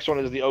 So the next one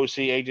is the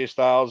OC, AJ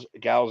Styles,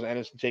 Gallows, and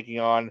Anderson taking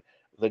on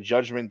the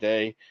Judgment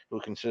Day, who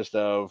consist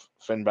of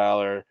Finn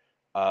Balor,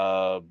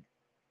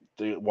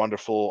 the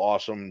wonderful,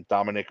 awesome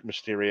Dominic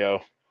Mysterio,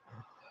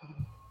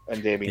 and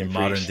The Damian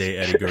modern Priest. day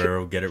Eddie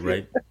Guerrero, get it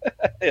right.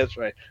 That's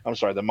right. I'm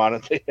sorry, the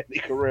modern day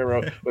Eddie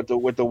Guerrero with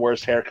the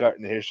worst haircut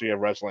in the history of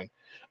wrestling.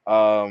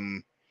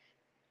 Um,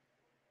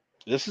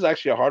 this is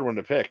actually a hard one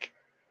to pick.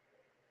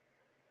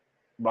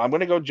 But I'm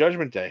going to go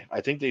Judgment Day. I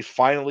think they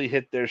finally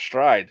hit their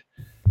stride,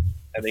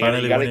 and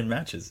Finally winning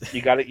matches.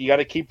 you got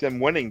to keep them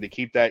winning to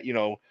keep that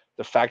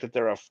the fact that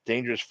they're a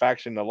dangerous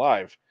faction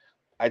alive.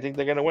 I think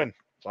they're going to win,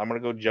 so I'm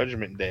going to go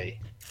Judgment Day.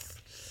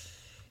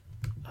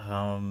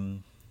 I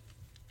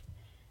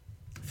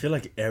feel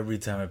like every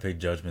time I pick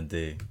Judgment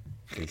Day,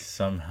 they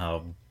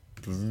somehow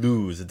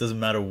lose. It doesn't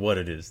matter what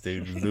it is, they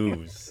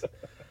lose.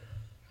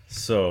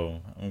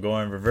 So I'm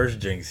going reverse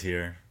jinx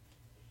here.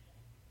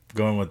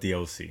 Going with the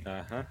OC.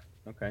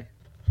 Okay.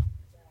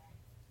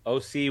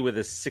 OC with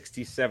a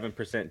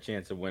 67%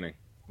 chance of winning.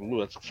 Ooh,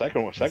 that's the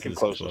second one, This second is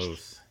closest.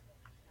 close.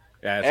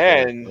 Yeah, it's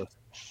And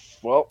close.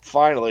 well,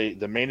 finally,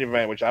 the main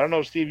event, which I don't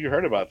know, Steve, you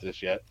heard about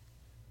this yet?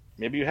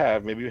 Maybe you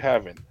have, maybe you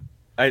haven't.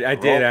 I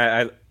did.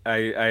 Ro-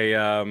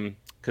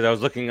 Because I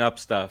was looking up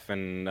stuff,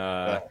 and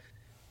yeah.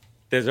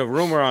 there's a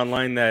rumor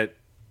online that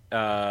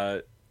uh,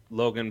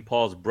 Logan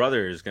Paul's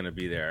brother is going to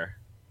be there.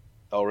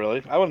 Oh,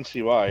 really? I wouldn't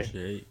see why.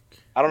 Jake.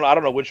 I don't know. I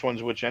don't know which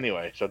one's which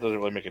anyway, so it doesn't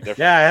really make a difference.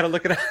 Yeah, I had to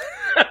look it up.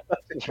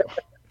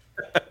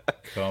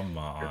 Come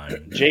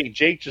on.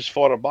 Jake just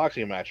fought a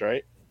boxing match,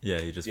 right? Yeah,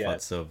 he just Yeah.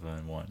 fought Silva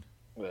and won.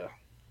 Yeah.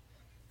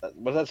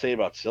 What does that say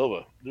about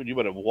Silva, dude? You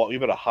better walk. You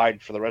better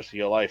hide for the rest of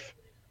your life.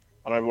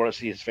 I don't ever want to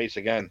see his face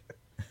again.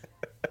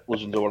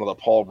 Listen to one of the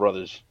Paul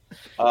brothers.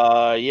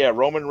 Yeah,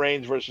 Roman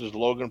Reigns versus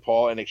Logan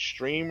Paul, an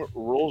Extreme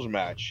Rules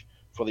match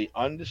for the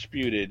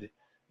undisputed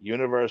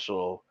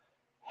Universal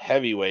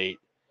Heavyweight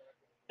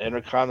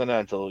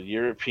Intercontinental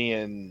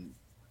European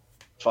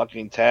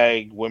fucking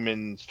tag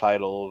women's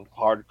title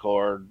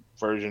hardcore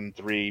version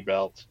 3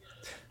 belt.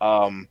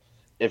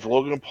 If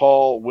Logan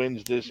Paul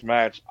wins this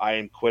match, I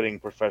am quitting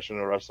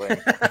professional wrestling.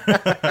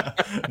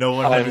 No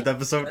 100th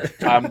episode.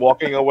 I'm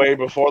walking away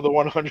before the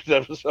 100th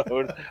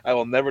episode. I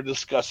will never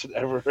discuss it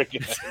ever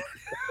again.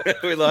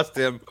 We lost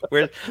Tim.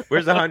 Where's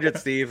the 100,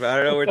 Steve? I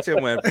don't know where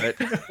Tim went, but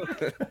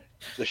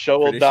The show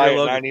will pretty die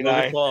sure at Logan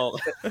 99. Paul.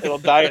 It'll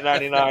die at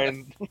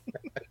 99.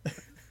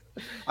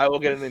 I will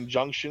get an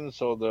injunction,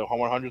 so the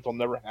 100th will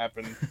never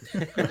happen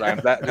because I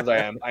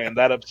am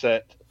that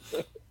upset.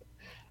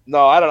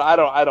 No,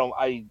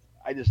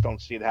 I just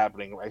don't see it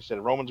happening. Like I said,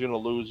 Roman's going to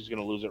lose. He's going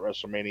to lose at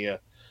WrestleMania.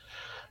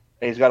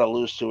 And he's got to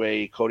lose to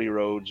a Cody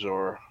Rhodes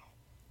or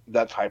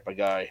that type of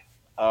guy.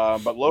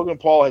 But Logan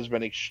Paul has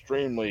been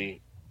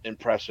extremely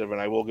impressive, and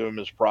I will give him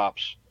his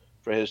props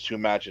for his 2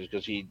 matches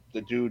because the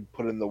dude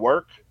put in the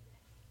work,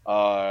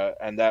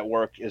 and that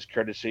work is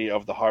courtesy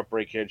of the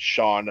Heartbreak Kid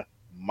Shawn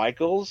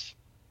Michaels.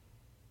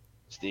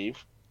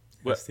 Steve,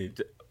 What- Steve.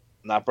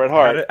 not Bret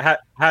Hart.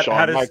 Shawn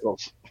How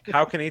Michaels.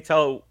 how can he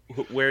tell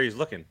where he's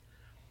looking?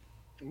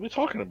 What are we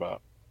talking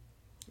about?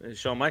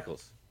 Shawn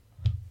Michaels.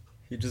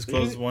 He just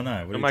closed one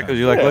eye. What are Shawn you Michaels, talking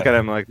you like Yeah. look at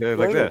him like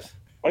Like this.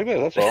 Like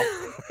that, that's all.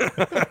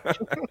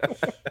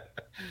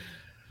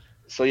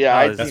 So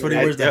yeah, Oh, That's what he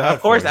wears the hat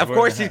of course, for. He's of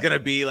wearing course, the he's hat. gonna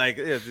be like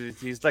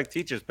he's like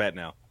teacher's pet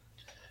now.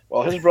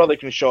 well, his brother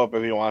can show up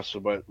if he wants to,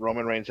 but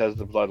Roman Reigns has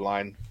the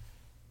bloodline.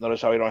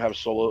 Notice how we don't have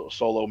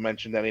Solo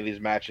mentioned any of these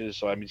matches,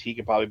 so I mean he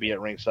could probably be at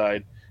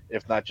ringside,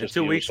 if not In just 2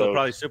 the weeks, he'll Usos.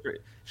 probably super.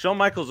 Shawn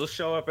Michaels will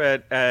show up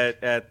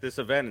at this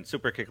event and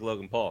super kick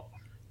Logan Paul.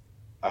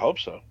 I hope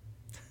so.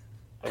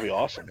 That'd be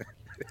awesome.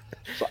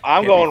 So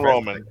I'm Can't be going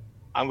friends Roman.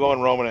 I'm going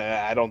Roman, and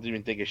I don't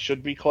even think it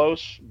should be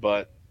close,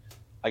 but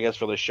I guess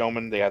for the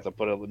showman, they have to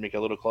make it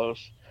a little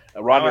close.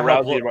 Ronda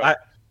Rousey.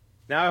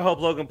 Now I hope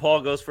Logan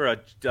Paul goes for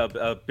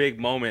a big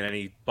moment and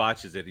he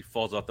botches it. He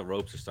falls off the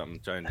ropes or something,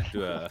 trying to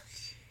do a.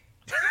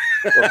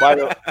 So by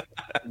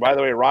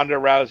the way, Ronda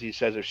Rousey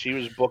says if she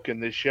was booking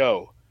this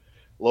show,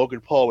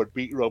 Logan Paul would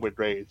beat Roman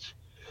Reigns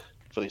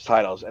for these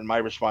titles. And my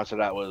response to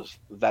that was,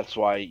 that's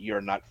why you're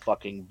not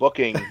fucking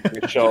booking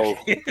your show,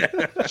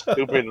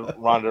 stupid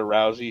Ronda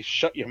Rousey.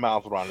 Shut your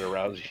mouth, Ronda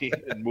Rousey,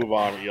 and move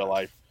on with your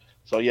life.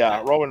 So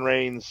yeah, Roman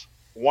Reigns,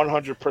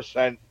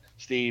 100%,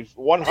 Steve,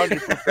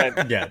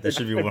 100%. Yeah, that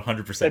should be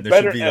 100%. It There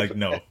better should be like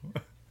no.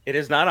 It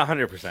is not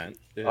 100%. It is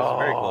very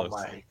Oh close.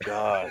 my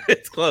god.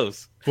 It's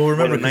close. Well,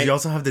 remember, What a because night- you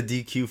also have the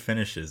DQ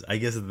finishes. I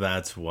guess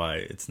that's why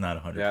it's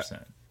not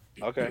 100%.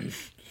 Okay.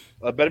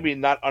 It better be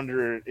not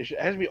under. It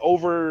has to be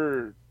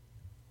over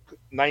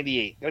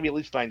 98. Got to be at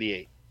least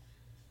 98.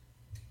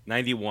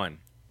 91.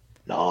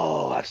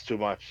 No, that's too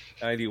much.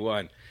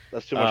 91.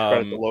 That's too much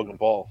credit to Logan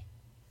Paul.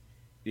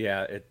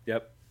 Yeah.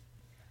 Yep.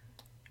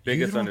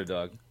 Biggest don't-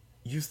 underdog.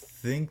 You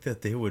think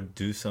that they would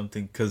do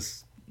something?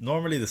 Because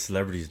normally the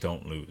celebrities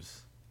don't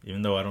lose.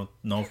 Even though I don't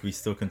know if we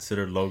still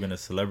consider Logan a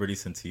celebrity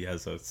since he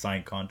has a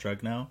signed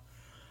contract now.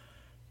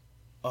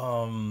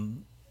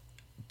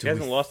 He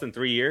hasn't lost in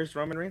 3 years,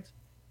 Roman Reigns?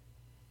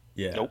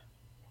 Yeah. Nope.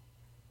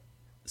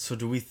 So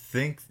do we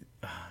think?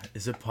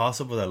 Is it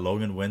possible that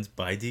Logan wins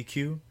by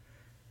DQ?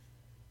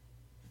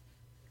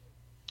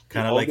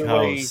 Kind of like only how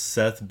way-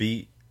 Seth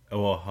beat.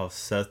 Well, how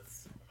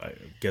Seth, I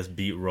guess,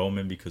 beat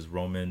Roman because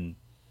Roman.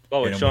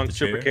 Oh, hit and him Shawn with the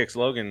super chair? kicks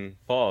Logan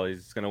Paul.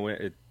 He's going to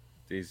win.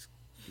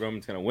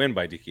 Roman's going to win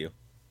by DQ.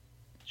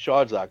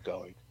 Shaw's not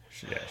going.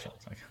 Yeah,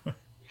 Sean's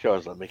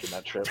Shaw's not making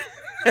that trip.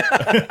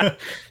 like,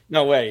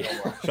 No way.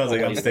 Sean's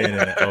like, I'm staying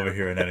over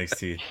here in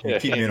NXT. Yeah,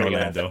 Keep me in yeah.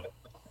 Orlando.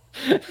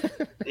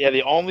 Yeah,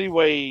 the only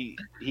way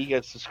he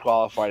gets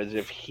disqualified is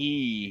if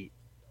he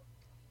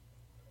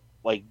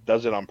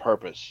does it on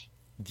purpose.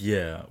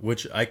 Yeah,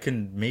 which I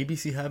can maybe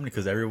see happening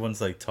because everyone's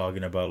like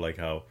talking about like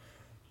how,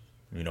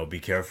 be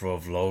careful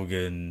of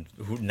Logan.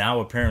 Who now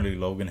apparently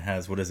Logan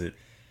has, what is it,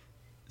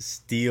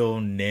 steel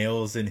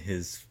nails in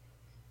his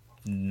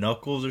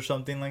knuckles or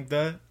something like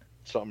that.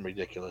 Something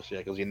ridiculous, yeah,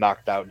 because he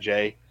knocked out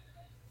Jay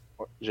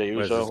What is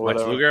Uso, this, Lex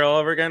whatever. Luger all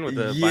over again with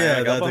the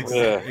Yeah, bionic that's elbow?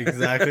 Yeah.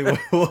 exactly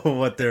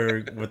what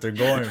they're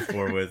going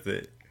for with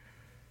it.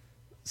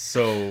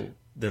 So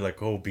they're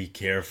like, oh, be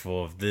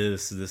careful of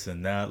this,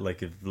 and that.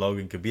 Like if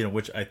Logan could beat him,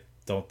 which I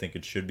don't think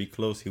it should be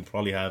close. He'll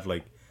probably have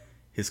like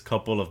his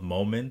couple of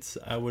moments,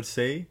 I would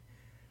say.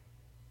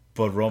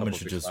 But Roman Couple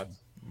should big just spots.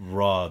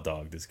 raw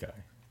dog this guy.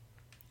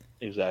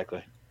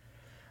 Exactly.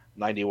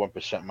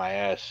 91% my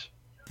ass.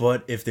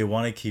 But if they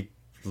want to keep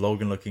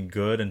Logan looking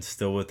good and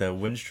still with that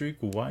win streak,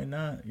 why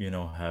not,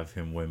 have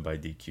him win by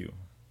DQ?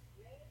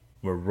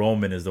 Where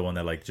Roman is the one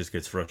that like just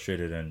gets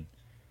frustrated and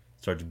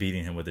starts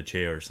beating him with a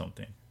chair or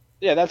something.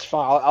 Yeah, that's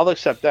fine. I'll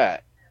accept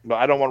that. But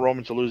I don't want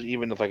Roman to lose,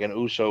 even if like an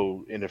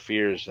Uso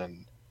interferes,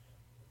 and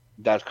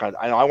that's kind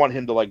of. I want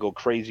him to like go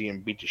crazy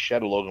and beat the shit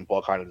out of Logan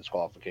Paul, kind of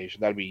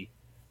disqualification. That'd be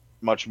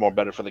much more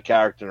better for the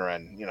character,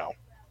 and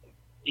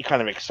you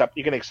kind of accept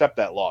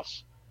that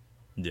loss.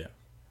 Yeah.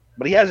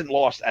 But he hasn't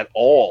lost at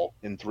all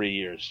in 3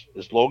 years.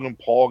 Is Logan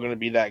Paul going to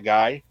be that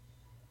guy?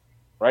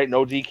 Right?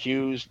 No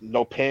DQs,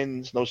 no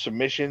pins, no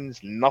submissions,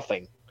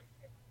 nothing.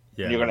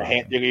 Yeah. And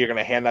you're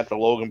gonna hand that to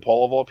Logan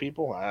Paul of all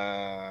people?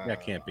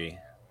 That can't be.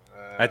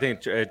 I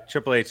think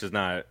Triple H is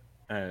not.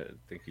 I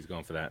think he's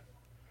going for that.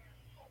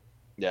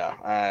 Yeah,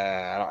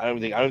 I don't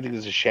think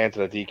there's a chance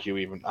at a DQ.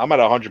 Even I'm at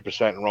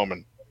 100%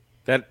 Roman.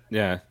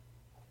 Yeah.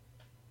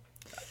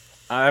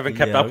 I haven't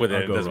kept up with I'll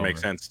it. It go doesn't make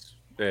Roman. sense.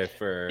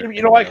 For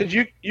You know why? Because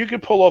you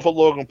could pull off a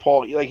Logan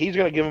Paul. Like he's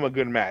gonna give him a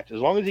good match.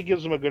 As long as he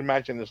gives him a good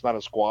match and it's not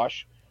a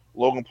squash,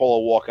 Logan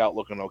Paul will walk out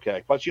looking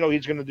okay. Plus,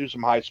 he's gonna do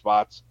some high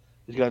spots.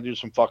 He's gonna do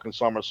some fucking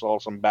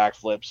somersaults, some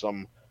backflips,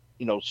 some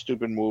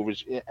stupid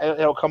moves.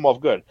 It'll come off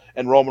good.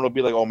 And Roman will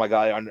be like, "Oh my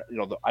god, I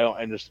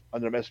don't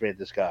underestimate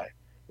this guy.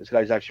 This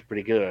guy's actually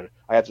pretty good.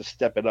 I have to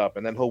step it up."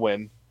 And then he'll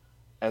win.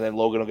 And then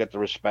Logan will get the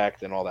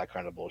respect and all that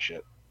kind of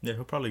bullshit. Yeah,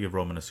 he'll probably give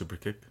Roman a super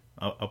kick.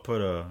 I'll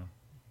put a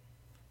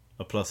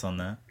plus on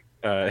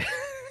that.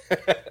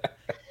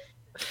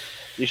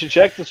 You should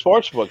check the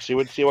sports book. See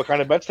what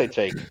kind of bets they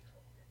take.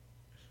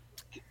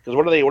 Because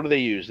what do they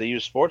use? They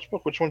use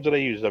Sportsbook? Which ones do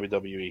they use,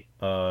 WWE?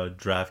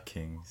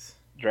 DraftKings.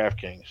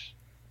 DraftKings.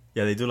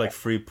 Yeah, they do like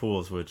free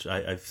pools, which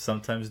I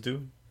sometimes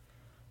do.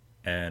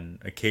 And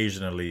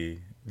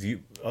occasionally,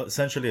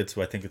 essentially,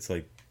 I think it's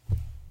like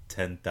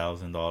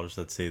 $10,000,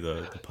 let's say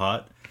the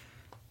pot.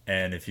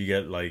 And if you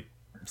get like,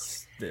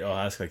 I'll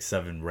ask like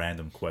 7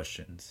 random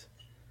questions.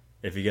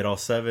 If you get all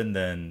 7,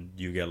 then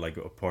you get like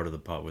a part of the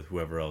pot with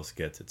whoever else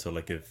gets it. So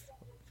like if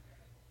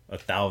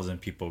 1,000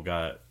 people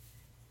got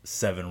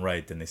 7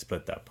 right, then they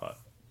split that pot.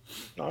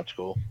 Oh, that's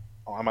cool.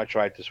 Oh, I might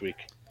try it this week.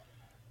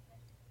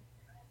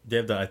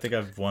 Yeah, I think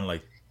I've won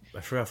like,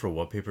 I forgot for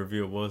what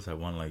pay-per-view it was. I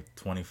won like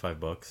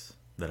 $25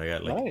 that I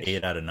got like Nice.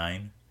 8 out of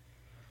 9.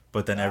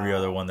 But then every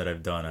other one that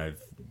I've done,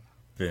 I've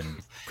been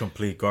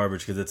complete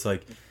garbage because it's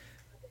like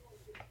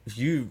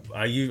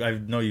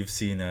I know you've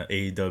seen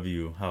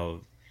AEW,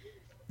 how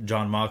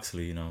John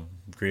Moxley,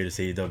 greatest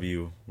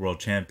AEW world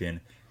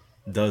champion,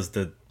 does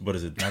what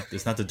is it?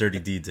 It's not the dirty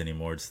deeds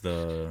anymore. It's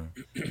the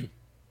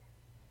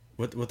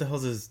what the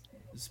hell's his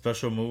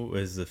special move?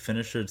 Is the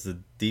finisher? It's the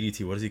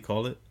DDT. What does he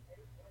call it?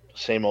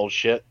 Same old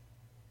shit.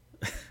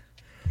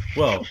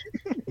 Well,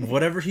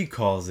 whatever he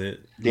calls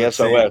it. The let's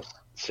SOS.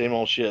 Same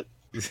old shit.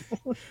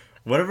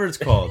 Whatever it's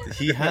called,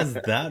 he has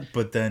that,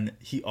 but then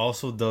he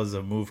also does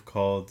a move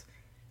called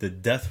the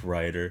Death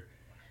Rider,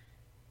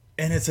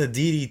 and it's a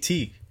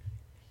DDT.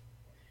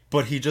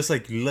 But he just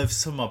like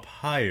lifts him up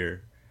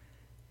higher.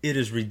 It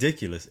is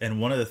ridiculous.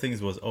 And one of the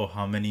things was,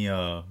 how many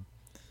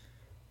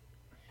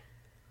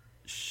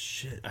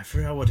shit, I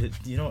forgot what it,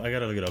 I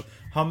gotta look it up.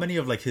 How many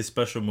of like his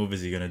special move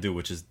is he gonna do,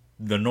 which is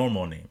the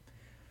normal name?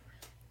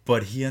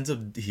 But he ends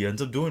up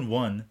doing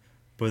one,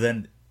 but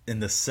then in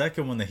the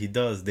second one that he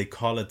does, they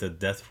call it the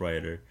Death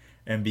Rider,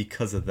 and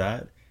because of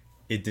that,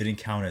 it didn't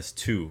count as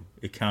 2.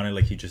 It counted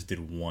like he just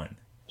did 1.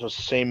 So it's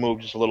the same move,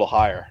 just a little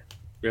higher.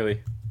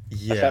 Really?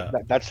 Yeah.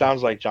 That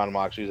sounds like John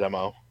Moxley's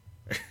MO.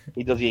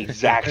 He does the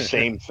exact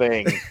same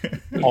thing,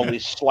 only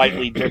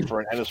slightly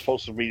different, and it's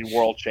supposed to be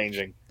world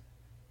changing.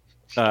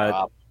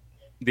 The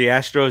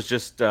Astros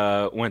just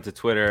went to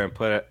Twitter and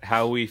put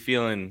 "How we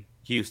feeling,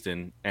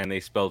 Houston," and they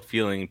spelled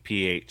 "feeling"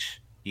 PHEE.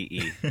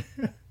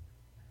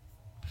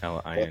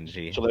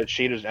 LING. So they're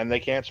cheaters and they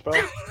can't spell?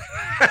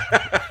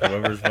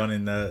 Whoever's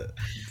running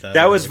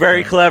that was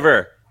very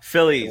clever.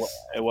 Phillies.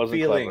 It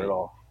wasn't feeling. clever at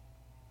all.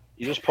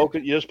 You just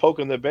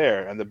poking the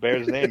bear, and the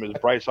bear's name is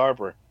Bryce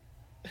Harper.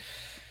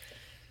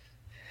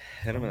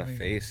 Hit him in the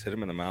face. Hit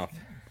him in the mouth.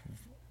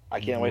 I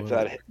can't wait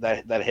for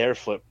that hair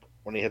flip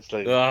when he hits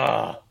the.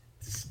 Ugh,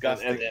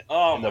 disgusting.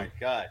 My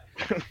god.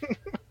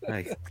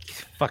 I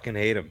fucking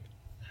hate him.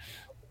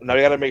 Now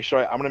we got to make sure.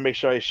 I'm going to make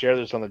sure I share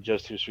this on the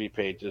Just Too Sweet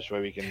page, this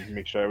way we can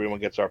make sure everyone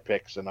gets our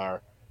picks and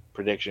our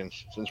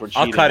predictions. Since we're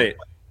cheating, I'll cut it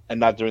and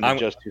not doing the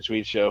Just Too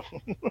Sweet show.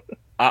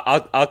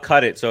 I'll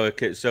cut it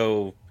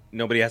so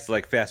nobody has to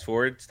like fast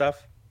forward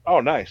stuff.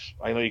 Oh, nice!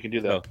 I know you can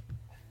do that. So,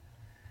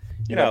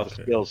 you got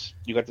the skills.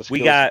 You got the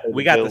skills.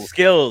 We got the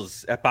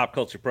skills at Pop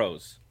Culture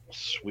Pros.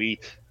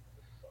 Sweet.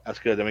 That's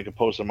good. Then we can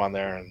post them on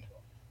there, and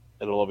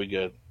it'll all be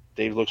good.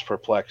 Dave looks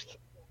perplexed.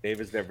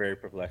 Dave is there, very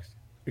perplexed.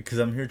 Because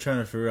I'm here trying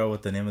to figure out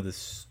what the name of this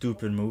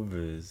stupid move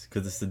is.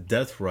 Because it's the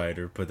Death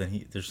Rider, but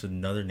then there's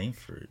another name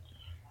for it.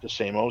 The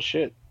same old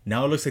shit.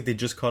 Now it looks like they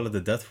just call it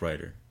the Death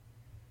Rider.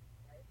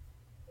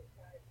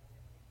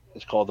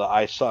 It's called the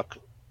I Suck.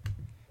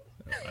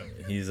 I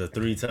mean, he's a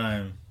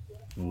 3-time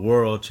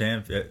world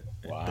champion. It's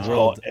Wow. called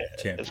World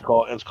champion.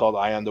 it's called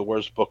I Am the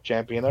Worst Book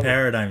Champion Ever.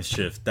 Paradigm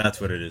shift. That's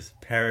what it is.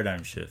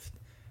 Paradigm shift.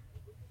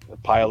 A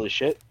pile of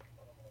shit.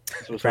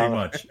 That's what it's Pretty on.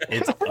 much.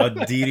 It's a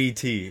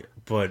DDT,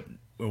 but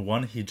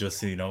one he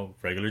just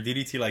regular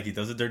DDT like he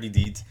does the dirty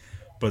deeds,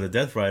 but the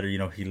Death Rider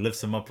he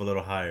lifts him up a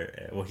little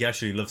higher. Well, he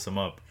actually lifts him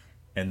up,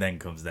 and then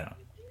comes down.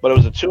 But it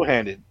was a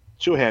two-handed,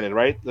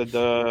 right?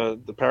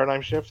 The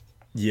paradigm shift.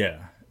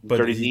 Yeah, The but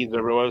dirty deeds,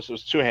 whatever it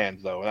was two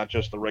hands though, not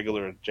just the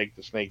regular Jake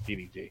the Snake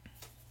DDT.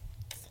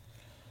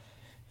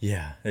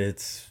 yeah,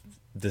 it's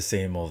the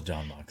same old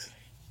John Moxley.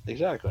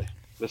 Exactly.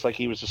 Just like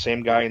he was the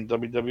same guy in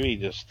WWE,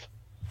 just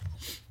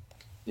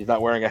he's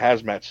not wearing a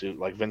hazmat suit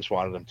like Vince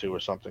wanted him to or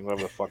something,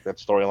 whatever the fuck that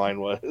storyline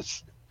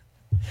was.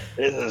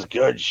 This is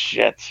good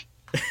shit.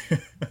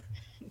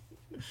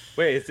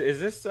 Wait, is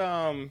this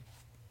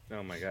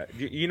Oh my god!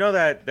 You know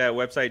that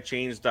website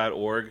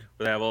change.org where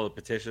they have all the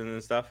petitions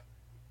and stuff?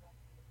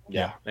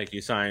 Yeah. Like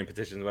you sign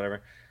petitions,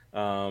 whatever.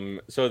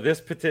 So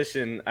this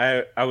petition,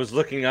 I was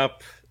looking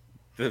up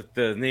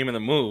the name of the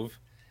move,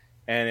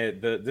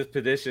 and this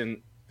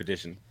petition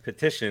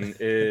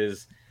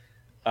is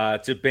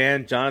to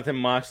ban Jonathan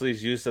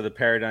Moxley's use of the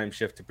paradigm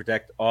shift to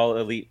protect all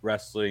Elite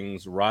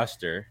Wrestling's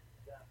roster.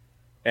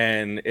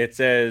 And it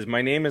says,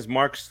 "My name is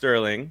Mark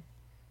Sterling."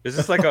 Is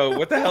this like a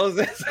what the hell is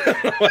this?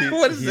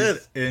 What is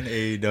this? In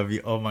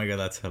AEW. Oh my god,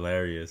 that's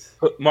hilarious.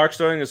 Mark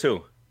Sterling is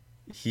who?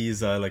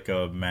 He's like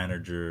a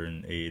manager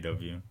in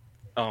AEW.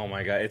 Oh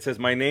my god! It says,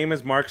 "My name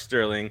is Mark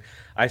Sterling.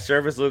 I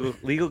serve as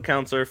legal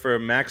counselor for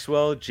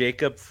Maxwell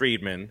Jacob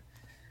Friedman.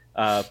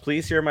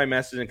 Please hear my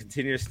message and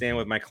continue to stand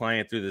with my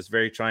client through this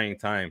very trying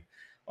time.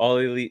 All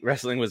Elite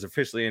Wrestling was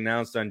officially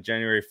announced on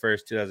January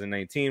 1st,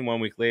 2019. 1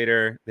 week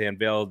later, they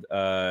unveiled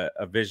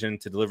a vision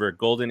to deliver a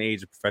golden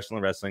age of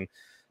professional wrestling,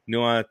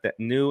 new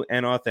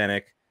and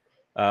authentic.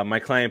 My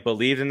client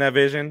believed in that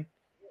vision.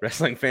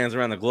 Wrestling fans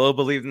around the globe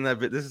believed in that.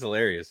 This is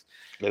hilarious.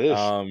 It is.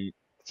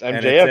 It's and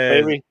MJF,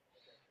 baby.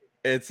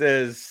 It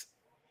says,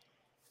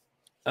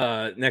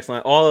 next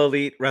line, all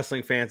Elite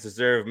Wrestling fans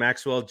deserve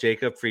Maxwell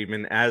Jacob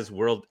Friedman as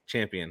world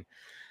champion.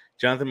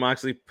 Jonathan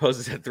Moxley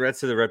poses a threat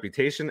to the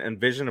reputation and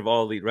vision of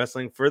All Elite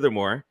Wrestling.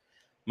 Furthermore,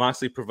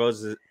 Moxley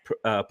poses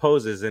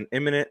an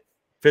imminent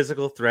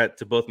physical threat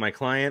to both my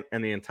client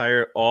and the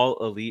entire All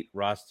Elite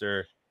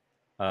roster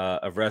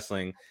of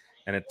wrestling."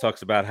 And it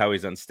talks about how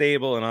he's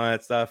unstable and all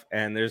that stuff.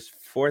 And there's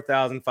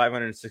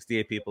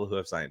 4,568 people who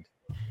have signed.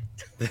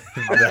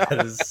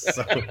 That is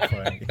so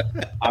funny.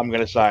 I'm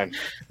gonna sign.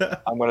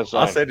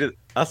 I'll send you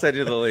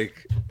the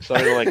link. So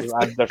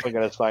I'm definitely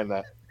gonna sign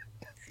that.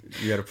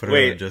 You got to put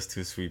it on Just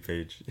Too Sweet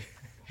page.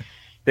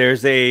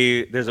 There's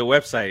a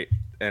website,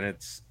 and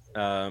it's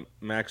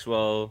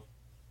Maxwell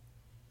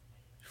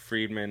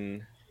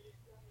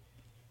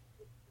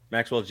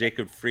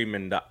Jacob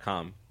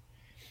Friedman.com.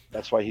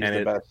 That's why he's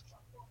the best.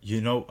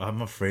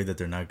 I'm afraid that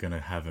they're not gonna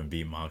have him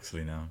beat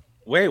Moxley now.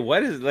 Wait,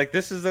 what is like?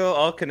 This is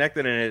all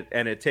connected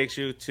and it takes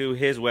you to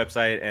his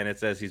website, and it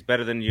says he's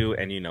better than you,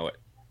 and you know it.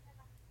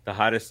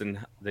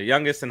 The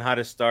youngest and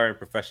hottest star in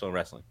professional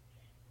wrestling.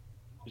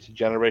 He's a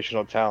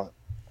generational talent.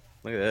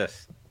 Look at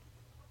this.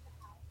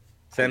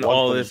 Send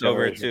all of this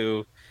over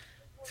to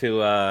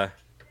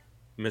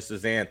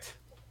Mrs. Ant.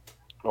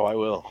 Oh, I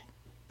will.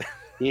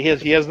 He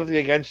has nothing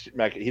against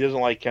Mac. He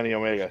doesn't like Kenny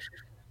Omega.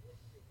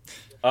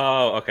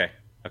 Oh, okay.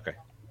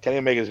 Kenny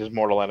Omega is his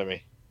mortal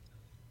enemy.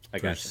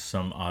 For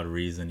some odd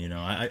reason,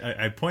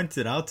 I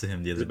pointed out to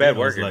him the other day. He's a bad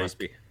worker, must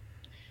be.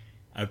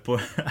 I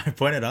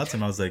pointed out to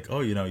him. I was like, "Oh,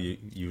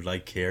 you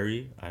like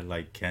Carrie? I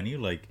like Kenny.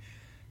 Like,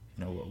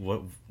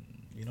 what?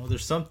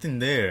 There's something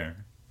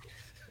there."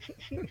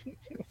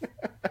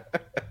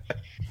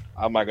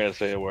 I'm not gonna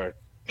say a word.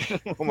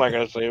 I'm not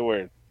gonna say a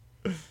word.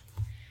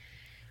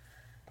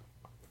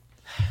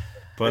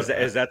 But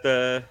is that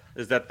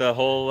the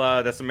whole?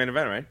 That's the main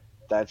event, right?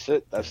 That's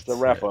it. That's the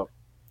wrap up.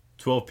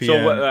 12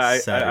 p.m.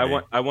 So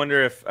I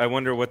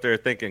wonder what they're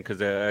thinking,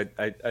 because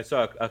I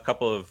saw a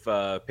couple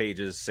of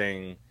pages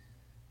saying,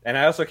 and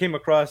I also came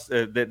across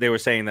that they were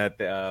saying that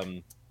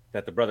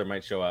the brother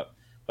might show up.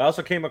 But I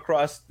also came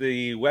across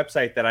the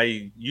website that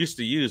I used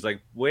to use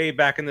like way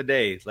back in the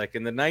day, like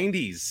in the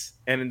 90s,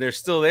 and they're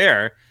still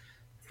there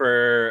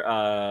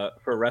for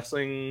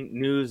wrestling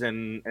news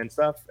and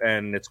stuff,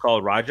 and it's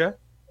called Raja.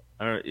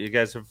 I don't know, you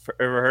guys have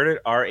ever heard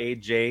it?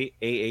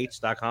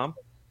 RAJAH.com.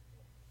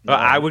 No.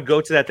 I would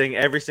go to that thing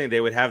every single day.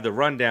 They would have the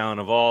rundown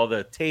of all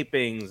the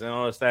tapings and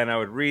all this stuff, and I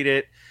would read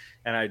it.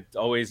 And I'd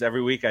always,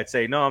 every week, I'd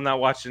say, no, I'm not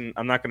watching.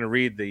 I'm not going to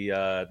read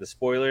the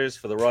spoilers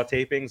for the Raw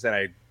tapings. And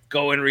I'd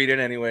go and read it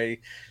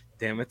anyway.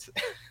 Damn it.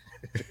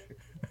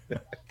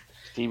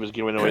 Steve was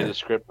giving away the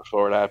script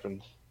before it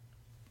happened.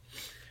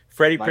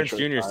 Freddie Prinze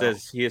Jr.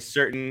 says he is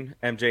certain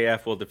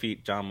MJF will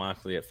defeat John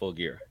Moxley at Full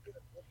Gear.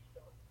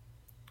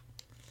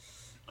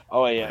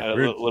 Oh I yeah, a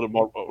heard. little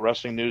more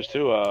wrestling news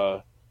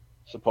too.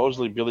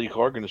 Supposedly Billy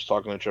Corgan is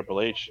talking to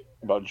Triple H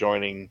about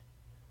joining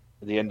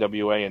the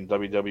NWA and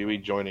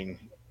WWE joining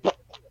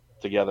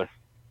together.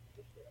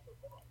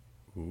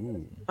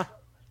 Ooh,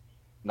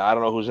 Now I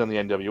don't know who's in the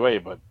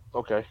NWA, but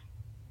okay,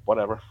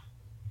 whatever.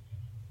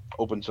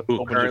 Who Opens a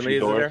few currently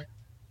is doors. there?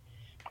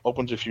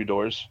 Opens a few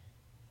doors.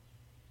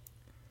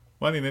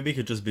 well, I mean, maybe it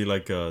could just be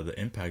like the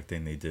Impact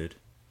thing they did,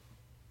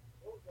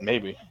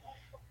 Maybe.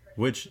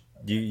 which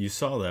you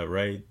saw that,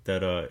 right?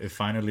 That it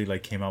finally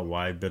like came out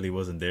why Billy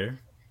wasn't there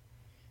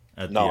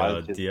at No, the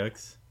I did.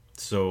 DX.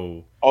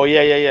 So Oh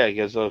yeah.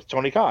 Because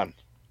Tony Khan.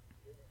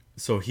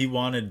 he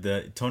wanted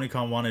that Tony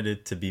Khan wanted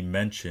it to be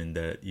mentioned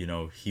that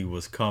he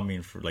was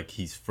coming for like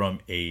he's from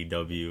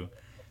AEW,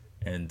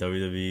 and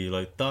WWE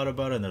like thought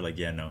about it and they're like,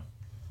 yeah, no,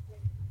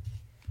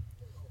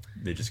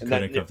 they just And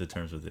that, couldn't come to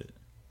terms with it.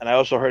 and I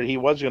also heard he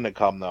was going to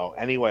come though.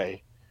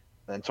 Anyway,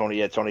 and Tony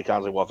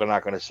Khan's like, well, if they're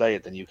not going to say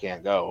it, then you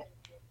can't go.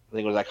 I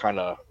think it was that kind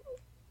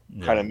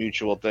Yeah, of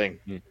mutual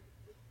thing.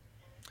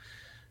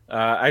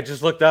 I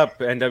just looked up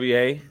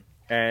NWA,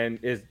 and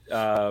is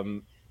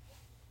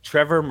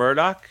Trevor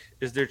Murdoch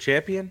is their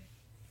champion.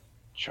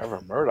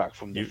 Trevor Murdoch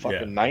from the yeah.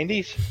 fucking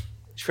 '90s.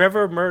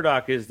 Trevor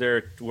Murdoch is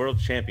their world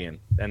champion,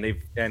 and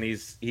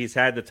he's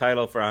had the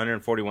title for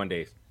 141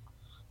 days.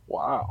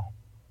 Wow.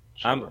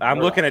 I'm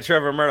looking at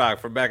Trevor Murdoch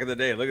from back in the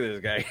day. Look at this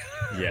guy.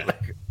 Yeah.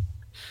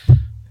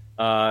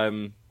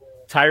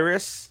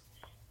 Tyrus.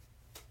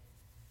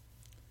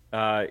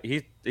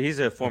 He's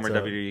a former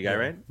WWE guy,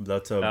 right?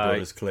 That's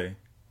Brodus Clay.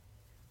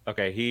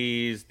 Okay,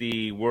 he's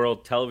the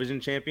world television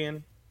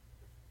champion.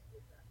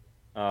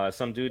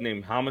 Some dude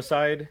named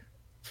Homicide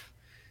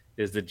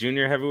is the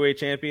junior heavyweight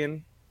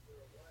champion.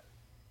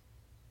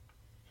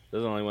 Those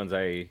are the only ones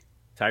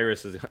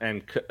Tyrus is,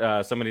 and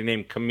somebody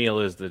named Camille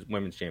is the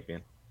women's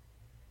champion.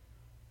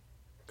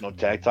 No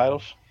tag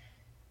titles.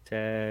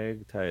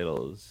 Tag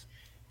titles,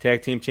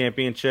 tag team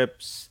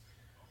championships.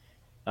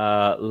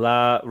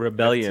 La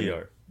Rebellion.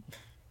 FTR.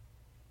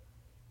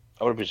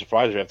 I wouldn't be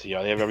surprised if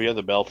FTR. They have every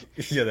other belt.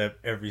 Yeah, they have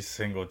every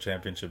single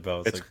championship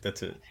belt. It's like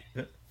that's it.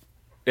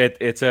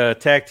 It's a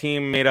tag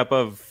team made up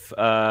of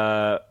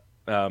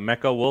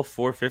Mecha Wolf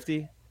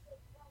 450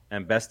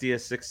 and Bestia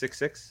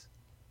 666.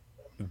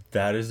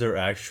 That is their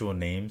actual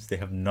names. They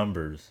have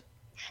numbers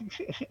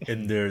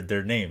in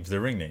their names,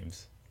 their ring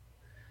names.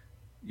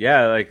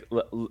 Yeah, like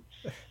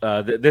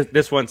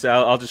this one's.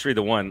 I'll just read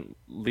the one.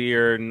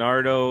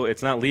 Leonardo.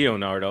 It's not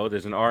Leonardo.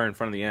 There's an R in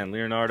front of the end.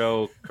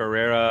 Leonardo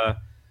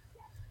Carrera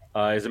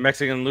is a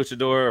Mexican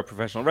luchador, a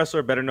professional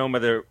wrestler, better known by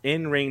their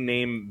in-ring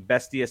name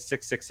Bestia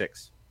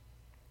 666.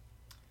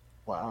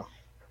 Wow.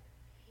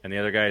 And the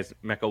other guy is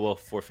Mecha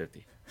Wolf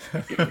 450.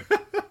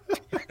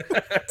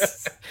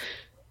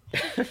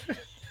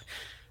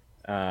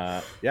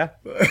 Yeah.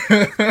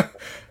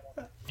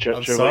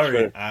 I'm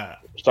sorry.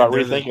 Start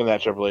rethinking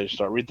that, Triple H.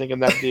 Start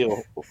rethinking that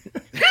deal.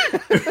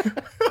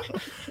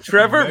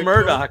 Trevor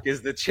Murdoch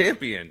is the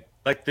champion.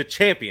 Like the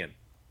champion.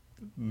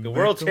 The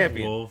world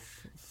champion.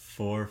 Wolf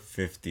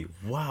 450.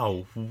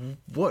 Wow.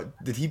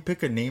 What? Did he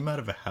pick a name out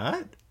of a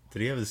hat?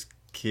 Did he have his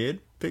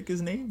kid pick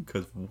his name?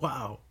 Because,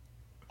 wow.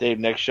 Dave,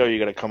 next show you're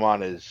going to come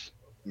on is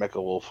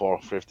Mecha Wolf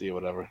 450 or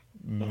whatever.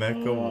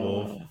 Mecha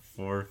Wolf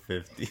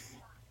 450.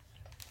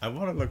 I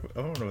want to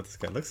know what this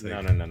guy looks like.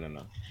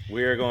 No.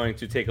 We are going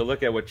to take a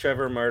look at what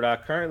Trevor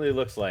Murdoch currently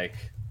looks like.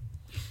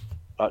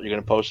 You're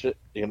going to post it?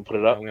 You're going to put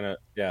it up?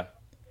 Yeah.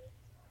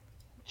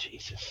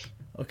 Jesus.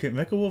 Okay,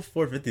 Mecha Wolf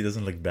 450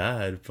 doesn't look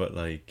bad, but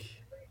like,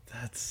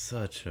 that's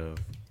such a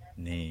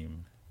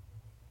name.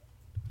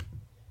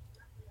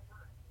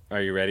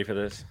 Are you ready for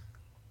this?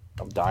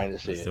 I'm dying to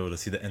see it. So to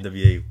see the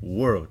NWA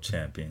World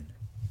Champion.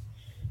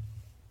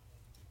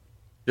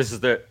 This is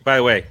by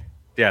the way,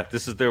 yeah,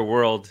 this is their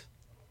world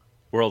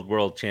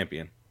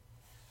champion.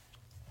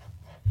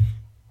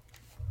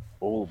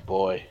 Oh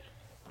boy.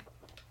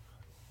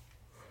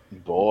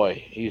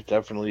 Boy, he's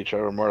definitely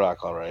Trevor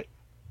Murdoch, all right.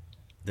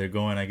 They're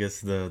going, I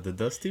guess, the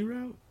Dusty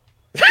route?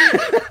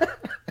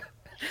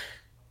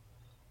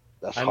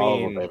 That's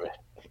horrible, baby.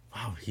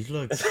 Wow, he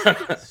looks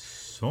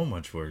so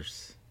much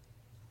worse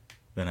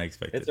than I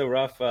expected. It's a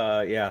rough,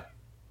 yeah.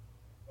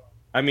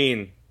 I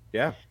mean,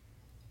 yeah.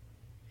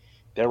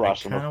 Their I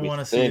roster kind of want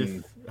to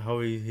see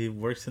how he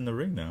works in the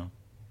ring now.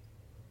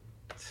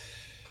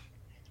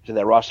 So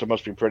that roster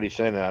must be pretty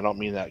thin, and I don't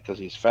mean that because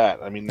he's fat.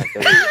 I mean that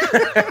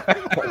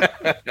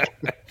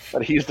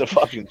but he's the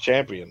fucking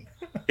champion.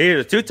 He's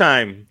a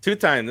two-time.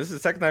 This is the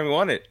second time he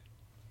won it.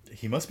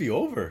 He must be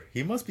over.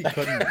 He must be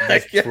cutting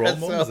these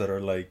promos that are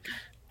like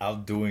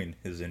outdoing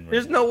his in-ring.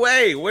 There's no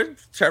way. What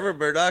Trevor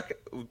Murdoch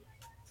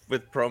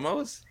with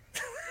promos?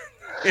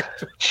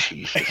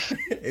 Jesus.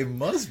 It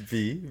must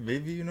be.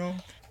 Maybe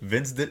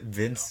Vince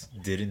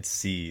didn't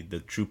see the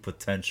true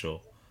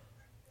potential.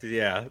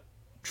 Yeah.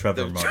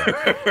 Trevor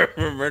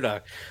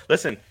Murdoch.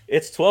 Listen,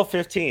 it's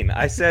 12:15.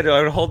 I said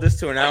I would hold this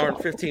to an hour and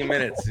 15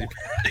 minutes.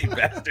 You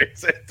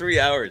bastards. 3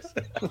 hours.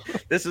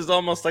 This is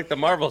almost like the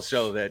Marvel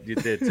show that you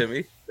did to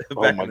me.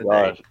 Oh my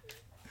god.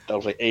 That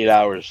was like 8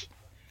 hours.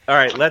 All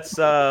right, let's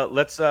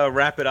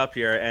wrap it up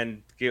here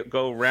and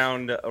go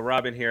round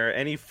robin here.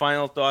 Any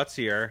final thoughts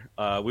here?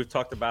 We've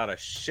talked about a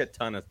shit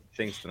ton of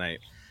things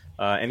tonight.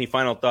 Any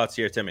final thoughts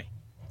here, Timmy?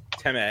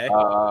 No,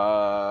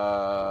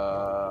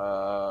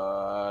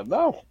 All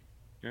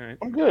right.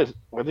 I'm good.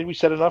 I think we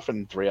said enough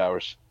in 3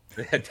 hours.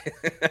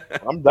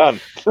 I'm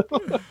done.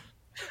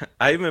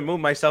 I even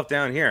moved myself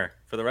down here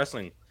for the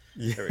wrestling.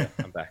 Yeah. There we go.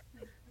 I'm back.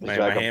 My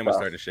Drag 'em hand was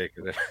down. starting to shake.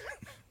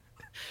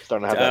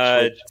 Starting to have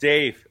that switch.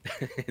 Dave,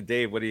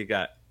 Dave, what do you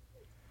got?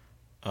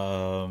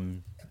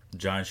 John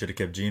should have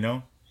kept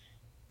Gino.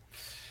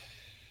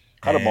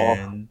 Cut him off.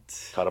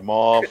 Cut him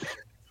off.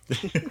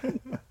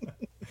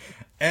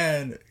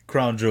 And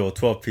Crown Jewel,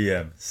 12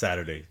 p.m.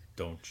 Saturday.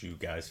 Don't you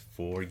guys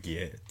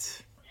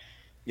forget.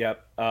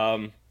 Yep.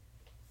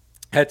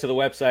 Head to the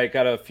website.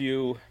 Got a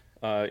few,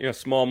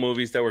 small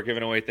movies that we're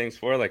giving away things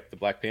for, like the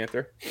Black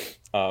Panther,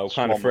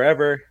 Wakanda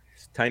Forever,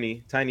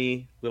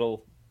 tiny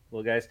little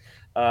guys.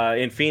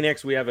 In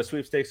Phoenix, we have a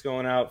sweepstakes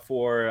going out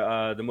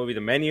for the movie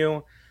The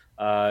Menu.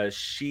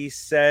 She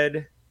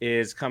Said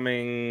is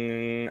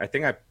coming. I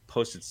think I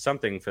posted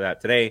something for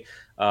that today.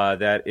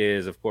 That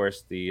is, of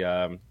course,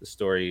 the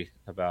story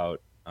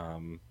about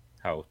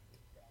how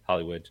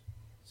Hollywood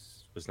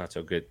was not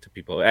so good to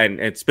people,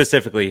 and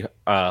specifically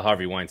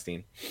Harvey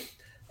Weinstein.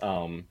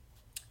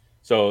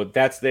 So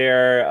that's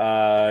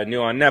there.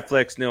 New on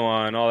Netflix, new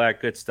on all that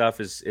good stuff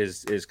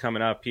is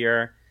coming up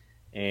here.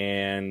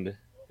 And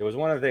there was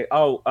one other thing.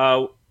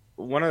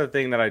 One other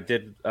thing that I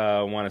did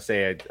want to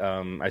say.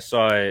 I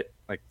saw it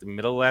like the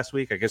middle of last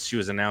week. I guess she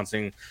was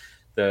announcing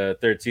the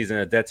third season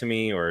of Dead to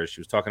Me, or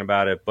she was talking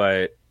about it.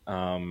 But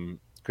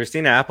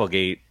Christina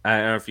Applegate, I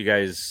don't know if you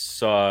guys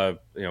saw,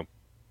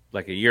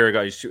 like a year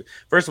ago.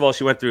 First of all,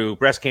 she went through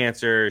breast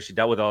cancer. She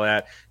dealt with all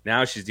that.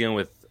 Now she's dealing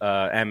with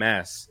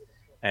MS.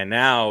 And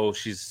now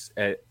she's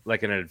at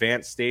like an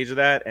advanced stage of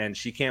that, and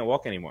she can't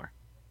walk anymore.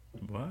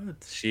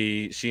 What?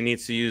 She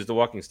needs to use the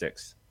walking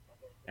sticks.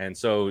 And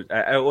so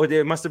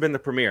it must have been the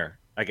premiere,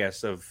 I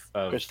guess, of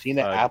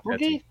Christina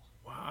Applegate?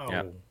 Wow.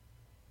 Yeah.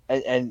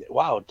 And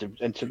wow,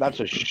 to not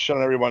to shun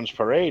on everyone's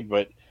parade,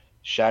 but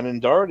Shannon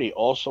Doherty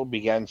also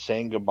began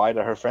saying goodbye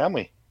to her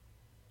family.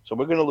 So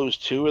we're going to lose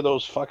two of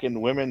those fucking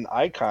women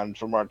icons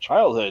from our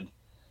childhood.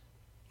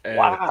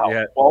 Wow.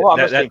 Yeah, well,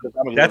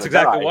 that's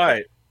exactly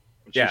why.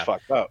 She's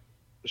fucked up.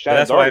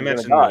 That's why I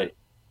mentioned that.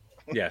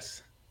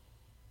 Yes.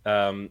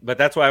 But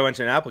that's why I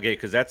mentioned Applegate,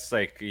 because that's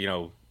like,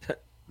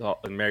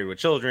 Married with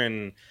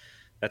Children.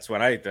 That's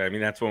when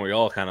that's when we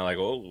all kind of like,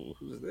 oh,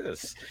 who's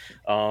this?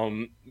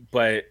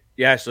 But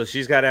yeah, so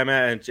she's got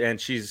Emma, and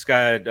she's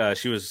got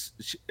she's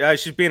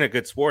being a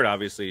good sport.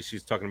 Obviously,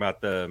 she's talking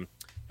about the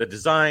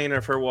design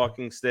of her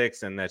walking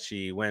sticks, and that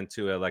she went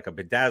to a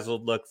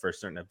bedazzled look for a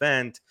certain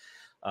event.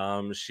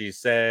 She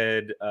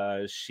said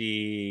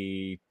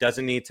she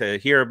doesn't need to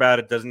hear about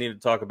it, doesn't need to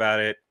talk about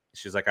it.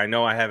 She's like, I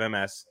know I have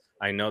MS.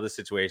 I know the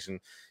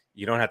situation.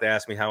 You don't have to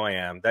ask me how I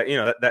am.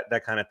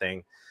 That kind of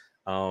thing.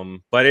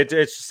 But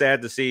it's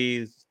sad to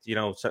see,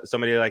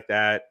 somebody like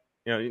that,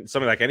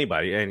 somebody like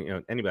anybody,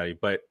 and anybody,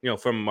 but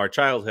from our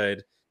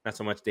childhood, not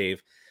so much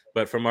Dave,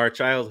 but from our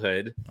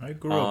childhood. I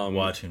grew up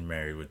watching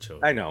Married with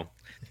Children. I know.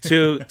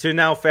 To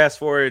now fast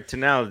forward to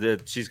now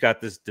that she's got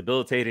this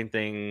debilitating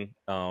thing,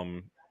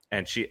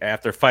 and she,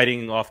 after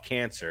fighting off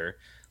cancer,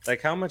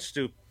 like how much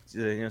do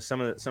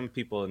some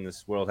people in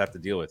this world have to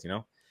deal with? It's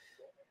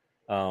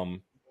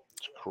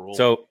cruel.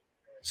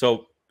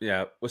 So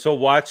yeah. So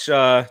watch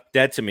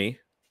Dead to Me.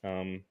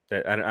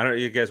 That I don't know.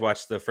 You guys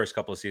watched the first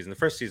couple of seasons. The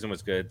first season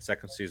was good.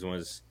 Second season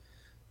was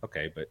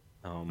okay, but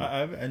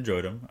I've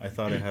enjoyed them. I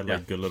thought it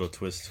had good little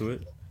twists to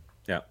it.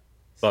 Yeah.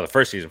 Well, the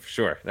first season for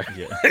sure.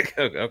 Yeah.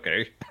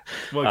 Okay.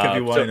 Well, it could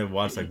be wanting to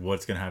watch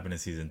what's gonna happen in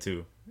season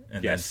 2,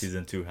 and then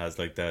season 2 has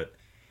that.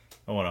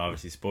 I want to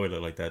obviously spoil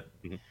it, that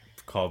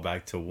call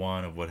back to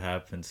one of what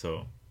happened.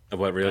 So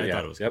what really? I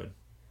thought it was good.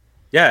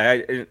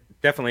 Yeah,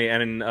 definitely,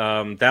 and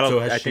that'll. So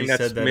I think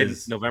that's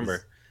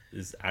mid-November.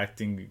 Is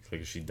acting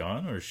is she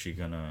done, or is she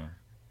gonna?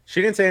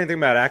 She didn't say anything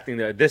about acting.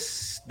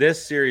 This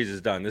series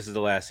is done. This is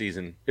the last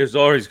season. It was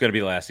always going to be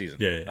the last season.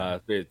 Yeah.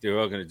 They were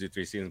all going to do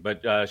 3 seasons,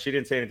 but she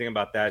didn't say anything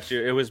about that.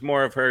 It was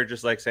more of her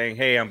just saying,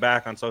 "Hey, I'm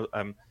back on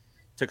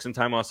took some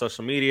time off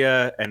social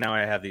media, and now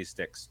I have these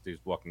sticks, these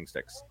walking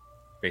sticks,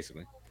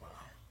 basically."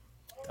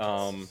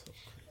 Wow.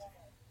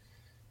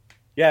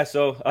 Yeah,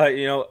 so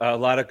a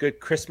lot of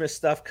good Christmas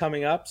stuff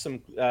coming up.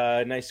 Some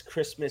nice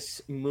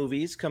Christmas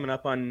movies coming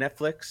up on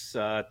Netflix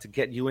to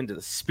get you into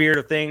the spirit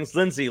of things.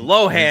 Lindsay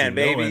Lohan,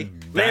 baby.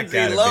 Lindsay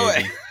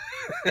Lohan.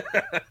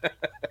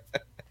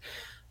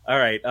 All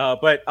right,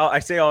 but I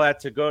say all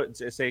that to go to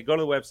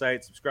the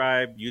website,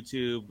 subscribe,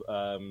 YouTube,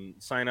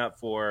 sign up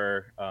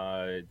for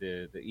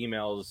the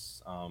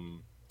emails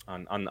on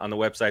the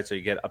website, so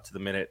you get up to the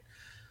minute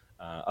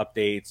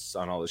updates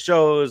on all the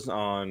shows,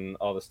 on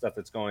all the stuff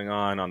that's going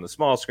on the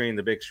small screen,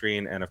 the big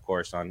screen, and of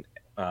course on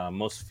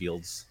most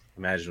fields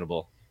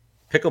imaginable.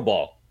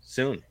 Pickleball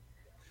soon.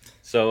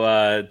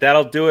 So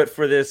that'll do it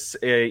for this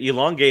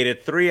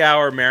elongated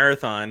 3-hour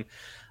marathon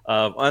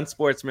of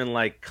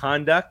unsportsmanlike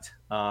conduct.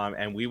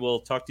 And we will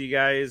talk to you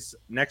guys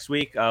next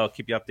week. I'll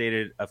keep you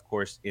updated, of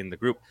course, in the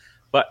group.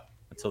 But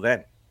until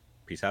then,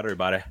 peace out,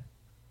 everybody.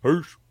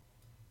 Peace.